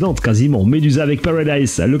semaines précédentes, quasiment. Medusa avec Paradise.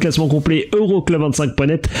 Le classement complet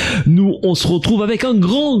Euroclub25.net. Nous, on se retrouve avec un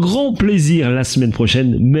grand plaisir la semaine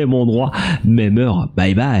prochaine. Même endroit, même heure.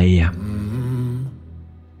 Bye bye.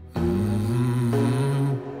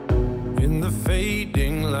 In the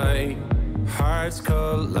fading light, hearts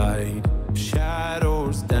collide.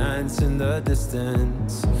 Shadows dance in the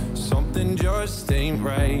distance. Something just ain't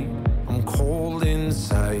right. I'm cold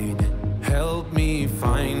inside. Help me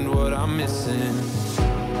find what I'm missing.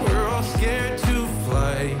 We're all scared to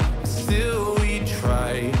fly, still we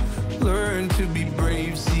try. Learn to be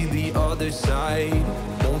brave, see the other side.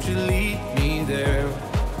 Won't you lead me there?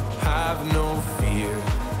 Have no fear.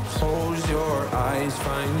 Close your eyes,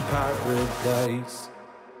 find paradise.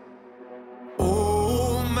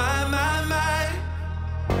 Oh my, my, my.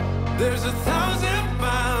 There's 1,000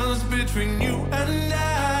 miles between you and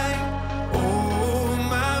I. Oh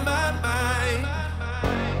my, my,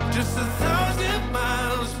 my. Just 1,000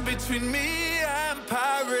 miles between me and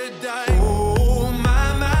paradise. Oh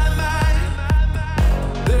my, my, my.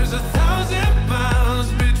 There's 1,000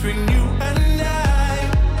 miles between you and I.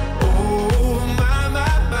 Oh my,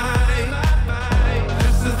 my, my.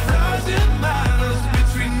 Just 1,000 miles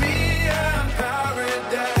between me and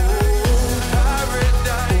paradise. Oh,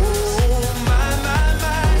 paradise. Oh my, my,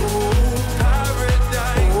 my. Oh,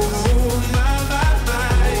 paradise. Oh my, my,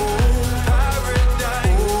 my. Oh,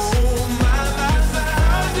 paradise. Oh my, my, my.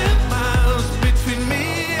 1,000 miles between me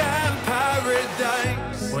and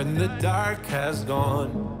paradise. When the dark has gone,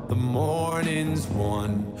 the morning's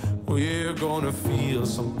won. We're gonna feel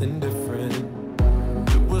something different.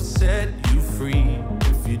 It will set you free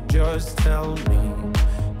if you just tell me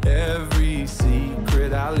every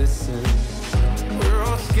secret I listen. We're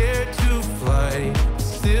all scared to fly,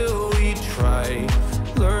 still we try.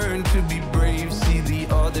 Learn to be brave, see the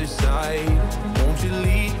other side. Won't you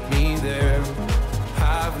lead me there?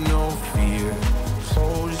 Have no fear.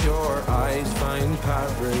 Close your eyes, find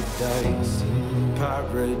paradise.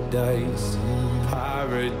 Paradise,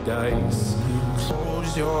 paradise.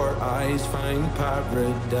 Close your eyes, find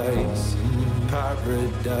paradise.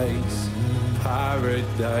 Paradise,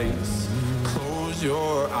 paradise. Close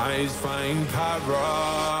your eyes, find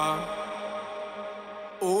para.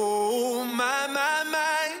 Oh my, my,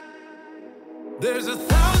 my. There's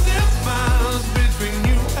 1,000